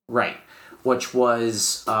single. Right. Which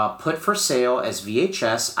was put for sale as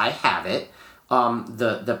VHS. I have it.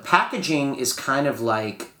 The packaging is kind of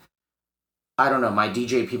like, I don't know, my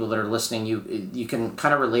DJ people that are listening, you can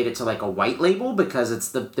kind of relate it to like a white label because it's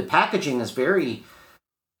the packaging is very,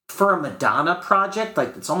 for a Madonna project,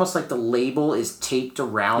 like it's almost like the label is taped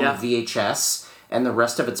around the VHS and the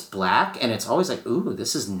rest of it's black, and it's always like, ooh,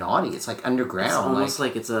 this is naughty. It's like underground. It's almost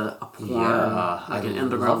like it's a porn, like an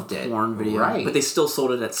underground porn video. Right. But they still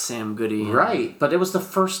sold it at Sam Goody. Right, but it was the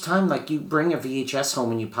first time, like, you bring a VHS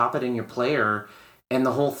home and you pop it in your player, and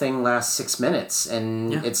the whole thing lasts 6 minutes,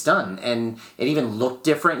 and it's done. And it even looked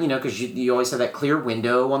different, because you always had that clear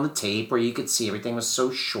window on the tape where you could see everything was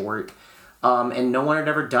so short. And no one had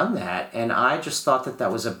ever done that. And I just thought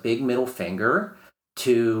that was a big middle finger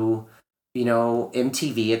to,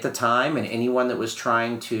 MTV at the time and anyone that was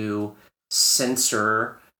trying to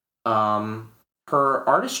censor her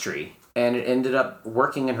artistry. And it ended up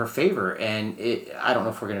working in her favor. And I don't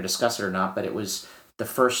know if we're going to discuss it or not, but it was the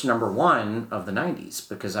first number one of the 90s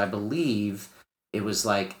because I believe it was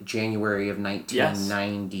like January of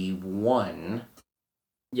 1991.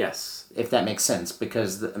 Yes. If that makes sense,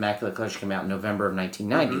 because the Immaculate Collection came out in November of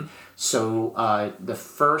 1990. So the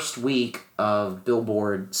first week of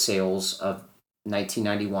Billboard sales of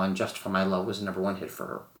 1991, Justify My Love was the number one hit for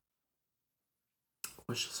her.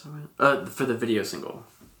 Which is for the video single.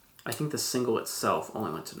 I think the single itself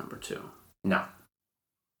only went to number 2. No.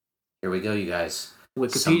 Here we go, you guys.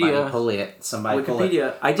 Wikipedia. Somebody pull it.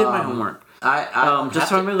 Wikipedia. I did my homework. I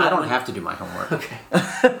don't have to do my homework. Okay.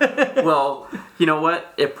 Well, you know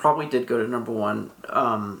what? It probably did go to number 1.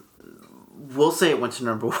 We'll say it went to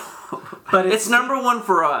number 1. But it's number 1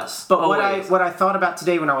 for us. But always. what I thought about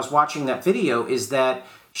today when I was watching that video is that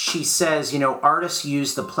she says, artists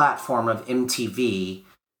use the platform of MTV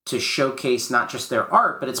to showcase not just their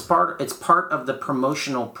art, but it's part of the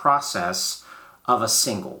promotional process of a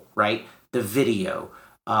single, right? The video,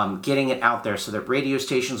 getting it out there so that radio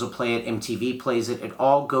stations will play it, MTV plays it. It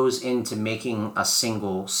all goes into making a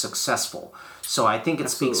single successful. So I think it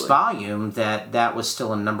speaks volume that was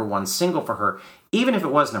still a number one single for her, even if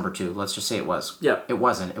it was number two. Let's just say it was. Yeah. It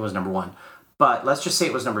wasn't. It was number one. But let's just say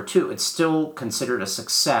it was number two. It's still considered a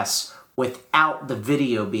success without the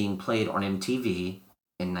video being played on MTV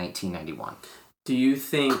in 1991. Do you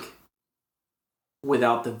think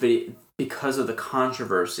without the video, because of the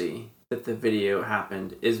controversy that the video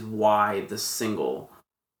happened, is why the single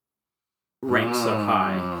ranked so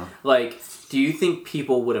high? Like, do you think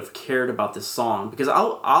people would have cared about this song? Because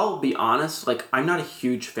I'll be honest, like, I'm not a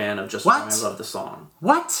huge fan of Just Why I Love the Song.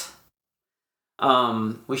 What?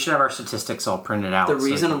 We should have our statistics all printed out. The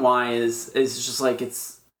reason why is just like,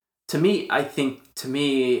 it's, to me,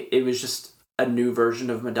 it was just a new version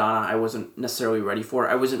of Madonna I wasn't necessarily ready for.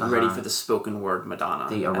 I wasn't ready for the spoken word Madonna.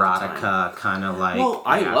 The erotica kind of like... Well,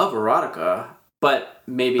 I love erotica, but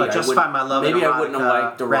maybe I wouldn't have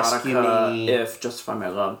liked erotica if Justify My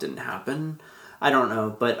Love didn't happen. I don't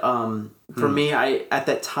know. But for me, at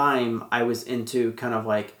that time, I was into kind of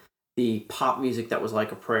like the pop music that was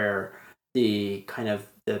like a prayer, the kind of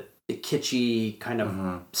the kitschy kind of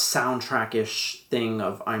soundtrack-ish thing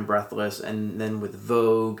of I'm Breathless, and then with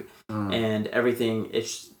Vogue and everything.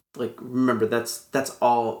 It's like, remember,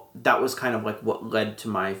 that was kind of like what led to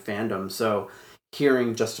my fandom. So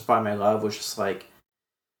hearing Justify My Love was just like,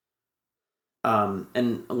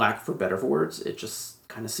 and lack for better words, it just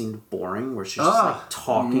kind of seemed boring, where she's just like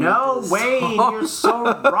talking. No way, you're so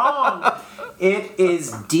wrong. It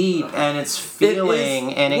is deep and it's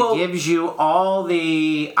feeling, and it gives you all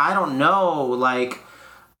the, I don't know, like,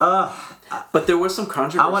 but there was some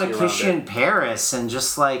controversy. I want to kiss you in Paris, and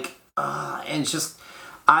just like, and just,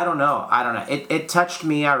 I don't know. It touched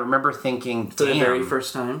me. I remember thinking, for the very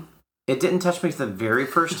first time. It didn't touch me for the very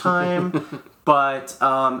first time, but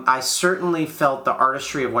I certainly felt the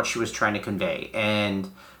artistry of what she was trying to convey,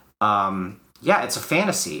 and it's a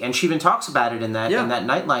fantasy, and she even talks about it in that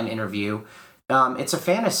Nightline interview. It's a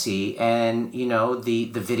fantasy, and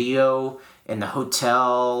the video and the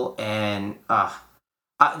hotel, and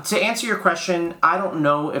to answer your question, I don't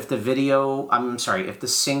know if if the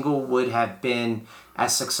single would have been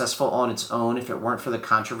as successful on its own if it weren't for the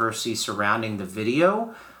controversy surrounding the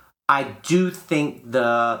video. I do think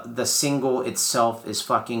the single itself is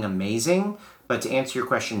fucking amazing, but to answer your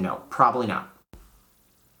question, no, probably not.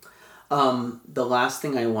 The last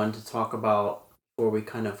thing I wanted to talk about before we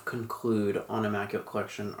kind of conclude on Immaculate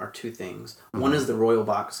Collection are two things. One is the Royal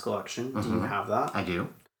Box Collection. Do you have that? I do.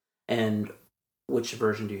 And which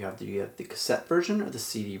version do you have? Do you have the cassette version or the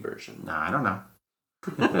CD version? No, I don't know.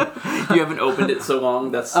 You haven't opened it so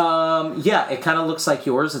long. That's it kind of looks like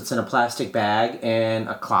yours. It's in a plastic bag in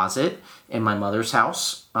a closet in my mother's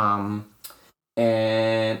house. And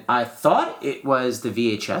I thought it was the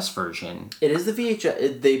VHS version. It is the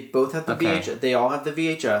VHS. They both have the VHS. They all have the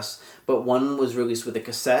VHS, but one was released with a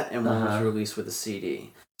cassette and one was released with a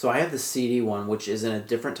CD. So I have the CD one, which is in a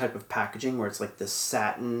different type of packaging, where it's like the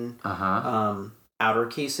satin outer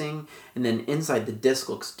casing, and then inside the disc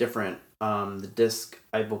looks different. The disc,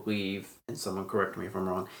 I believe, and someone correct me if I'm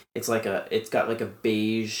wrong, it's got like a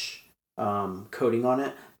beige coating on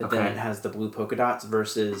it, but then it has the blue polka dots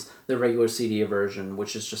versus the regular CD version,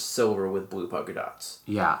 which is just silver with blue polka dots.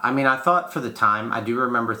 Yeah, I mean, I thought for the time, I do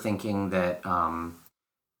remember thinking that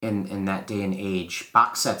in that day and age,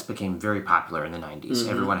 box sets became very popular in the 90s.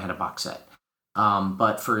 Everyone had a box set.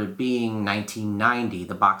 But for it being 1990,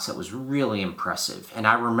 the box set was really impressive. And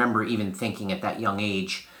I remember even thinking at that young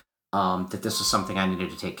age that this was something I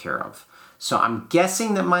needed to take care of. So I'm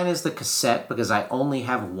guessing that mine is the cassette, because I only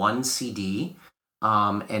have one CD.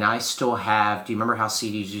 And I still have, do you remember how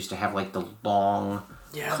CDs used to have like the long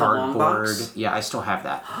cardboard? Yeah, I still have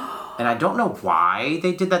that. And I don't know why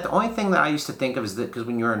they did that. The only thing that I used to think of is that because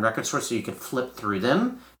when you were in record stores, so you could flip through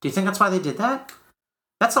them. Do you think that's why they did that?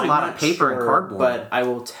 That's a lot of paper and cardboard. But I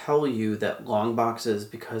will tell you that long boxes,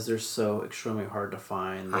 because they're so extremely hard to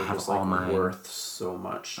find, they're just like worth so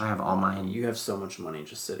much. I have all mine. You have so much money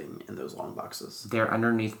just sitting in those long boxes. They're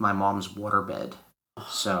underneath my mom's waterbed.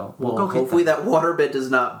 So we'll go get hopefully them. That waterbed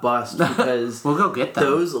does not bust, because we'll go get them.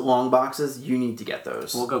 Those long boxes, you need to get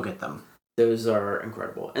those. We'll go get them. Those are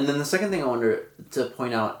incredible. And then the second thing I wanted to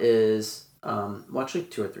point out is, actually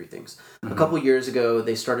two or three things. A couple years ago,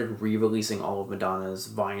 they started re-releasing all of Madonna's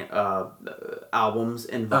albums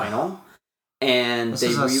in vinyl. And this they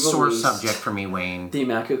is a re-released sore subject for me, Wayne. the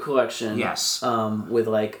Immaculate Collection. Yes. With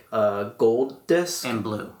like a gold disc And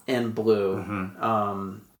blue.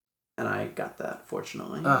 And I got that,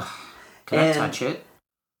 fortunately. Can I touch it?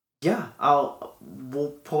 Yeah,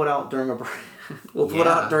 we'll pull it out during a break. We'll pull it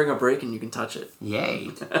out during a break, and you can touch it. Yay!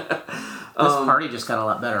 This party just got a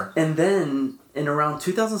lot better. And then in around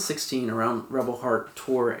 2016, around Rebel Heart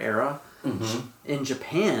tour era, in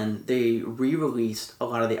Japan, they re-released a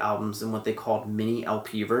lot of the albums in what they called mini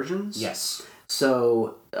LP versions. Yes.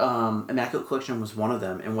 So Immaculate Collection was one of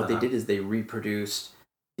them, and what they did is they reproduced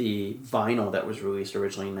the vinyl that was released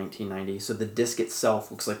originally in 1990. So the disc itself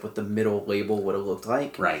looks like what the middle label would have looked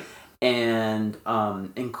like. Right. And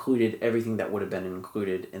included everything that would have been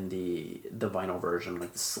included in the vinyl version,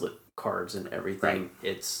 like the slip cards and everything. Right.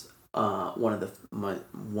 It's one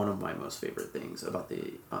of my most favorite things about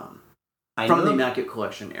the from the Immaculate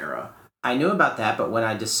Collection era. I knew about that, but when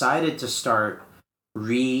I decided to start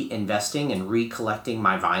reinvesting and recollecting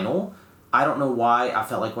my vinyl, I don't know why I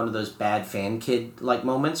felt like one of those bad fan kid like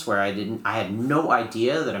moments where I had no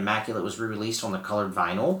idea that Immaculate was re-released on the colored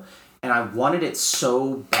vinyl, and I wanted it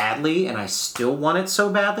so badly, and I still want it so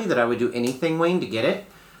badly that I would do anything, Wayne, to get it.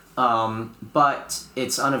 But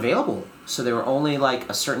it's unavailable, so there were only like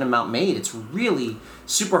a certain amount made. It's really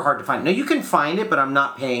super hard to find. Now you can find it, but I'm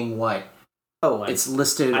not paying what. It's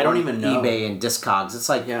listed I don't even know. eBay and Discogs. It's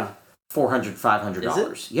like $400, $500. Is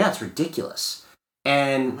it? Yeah, it's ridiculous.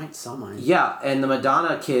 And I might sell mine. Yeah, and the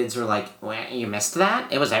Madonna kids are like, well, you missed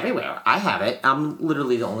that? It was everywhere. I have it. I'm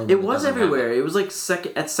literally the only one. It was everywhere. It was like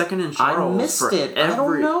at Second and Charles. I missed it. I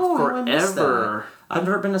don't know how I missed that. Forever. I've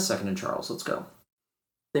never been to Second and Charles. Let's go.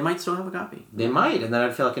 They might still have a copy. They might, and then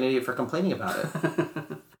I'd feel like an idiot for complaining about it.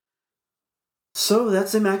 So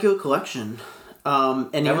that's Immaculate Collection.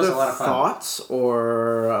 Any other thoughts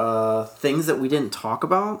or things that we didn't talk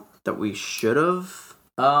about that we should have?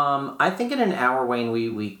 I think in an hour, Wayne,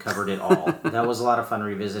 we covered it all. That was a lot of fun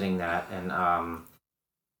revisiting that, and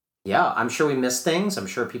yeah, I'm sure we missed things. I'm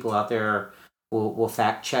sure people out there will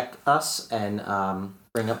fact check us and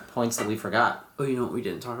bring up points that we forgot. Oh, you know what we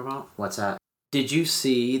didn't talk about? What's that? Did you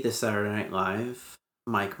see the Saturday Night Live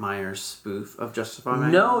Mike Myers spoof of Justify My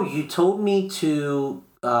No, you told me to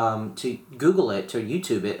Google it, to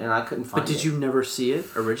YouTube it, and I couldn't find it. But did you never see it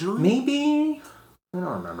originally? Maybe. I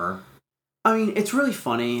don't remember. I mean, it's really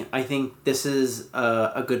funny. I think this is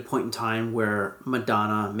a good point in time where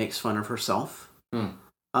Madonna makes fun of herself. And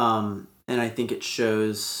I think it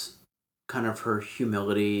shows kind of her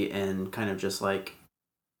humility and kind of just like,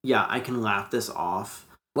 yeah, I can laugh this off.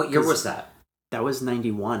 What year was that? That was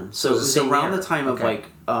 91. So it was around the time of like,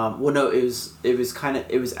 well, no, it was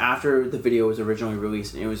after the video was originally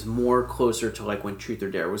released, and it was more closer to like when Truth or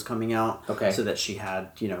Dare was coming out. Okay. So that she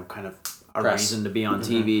had, kind of a reason to be on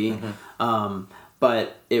TV.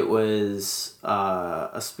 But it was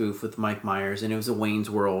a spoof with Mike Myers, and it was a Wayne's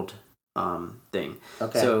World thing.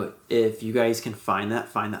 Okay. So if you guys can find that.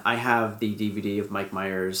 I have the DVD of Mike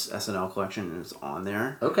Myers' SNL collection, and it's on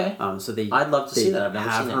there. Okay. So I'd love to see that. I've never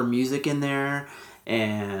seen it. Have her music in there,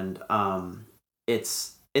 and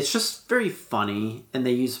it's just very funny, and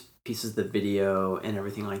they use pieces of the video and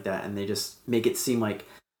everything like that, and they just make it seem like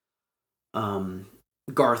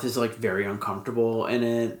Garth is like very uncomfortable in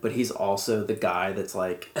it, but he's also the guy that's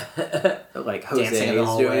like Jose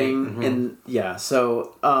is doing, and yeah.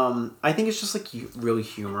 So I think it's just like really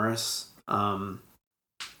humorous, and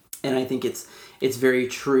I think it's very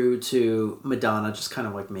true to Madonna, just kind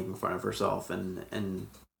of like making fun of herself and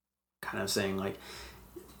kind of saying like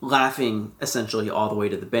laughing essentially all the way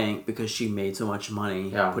to the bank because she made so much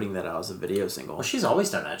money putting that out as a video single. Well, she's always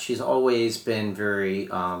done that. She's always been very.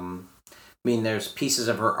 I mean, there's pieces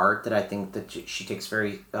of her art that I think that she takes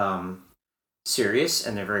very serious,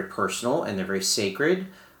 and they're very personal, and they're very sacred.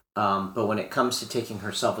 But when it comes to taking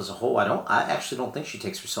herself as a whole, I actually don't think she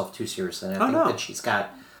takes herself too seriously. And I think that she's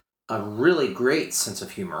got a really great sense of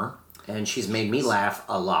humor, and she's made me laugh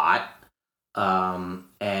a lot.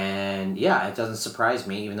 And yeah, it doesn't surprise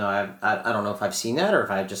me, even though I don't know if I've seen that or if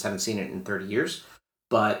I just haven't seen it in 30 years.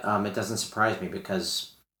 But it doesn't surprise me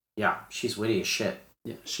because, yeah, she's witty as shit.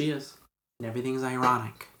 Yeah, she is. And everything's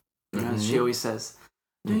ironic. As she always says.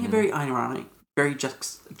 Doing it very ironic. Very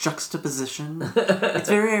juxtaposition. It's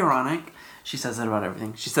very ironic. She says that about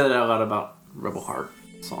everything. She said it a lot about Rebel Heart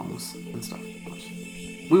songs and stuff. Which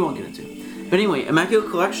we won't get into. But anyway, Immaculate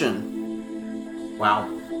Collection. Wow.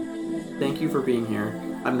 Thank you for being here.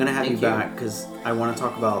 I'm going to have you back because I want to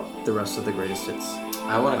talk about the rest of the greatest hits.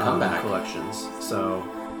 I want to come back. Collections. So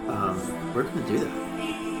we're going to do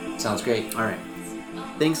that. Sounds great. All right.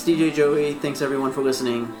 Thanks, DJ Joey. Thanks, everyone, for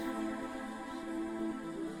listening.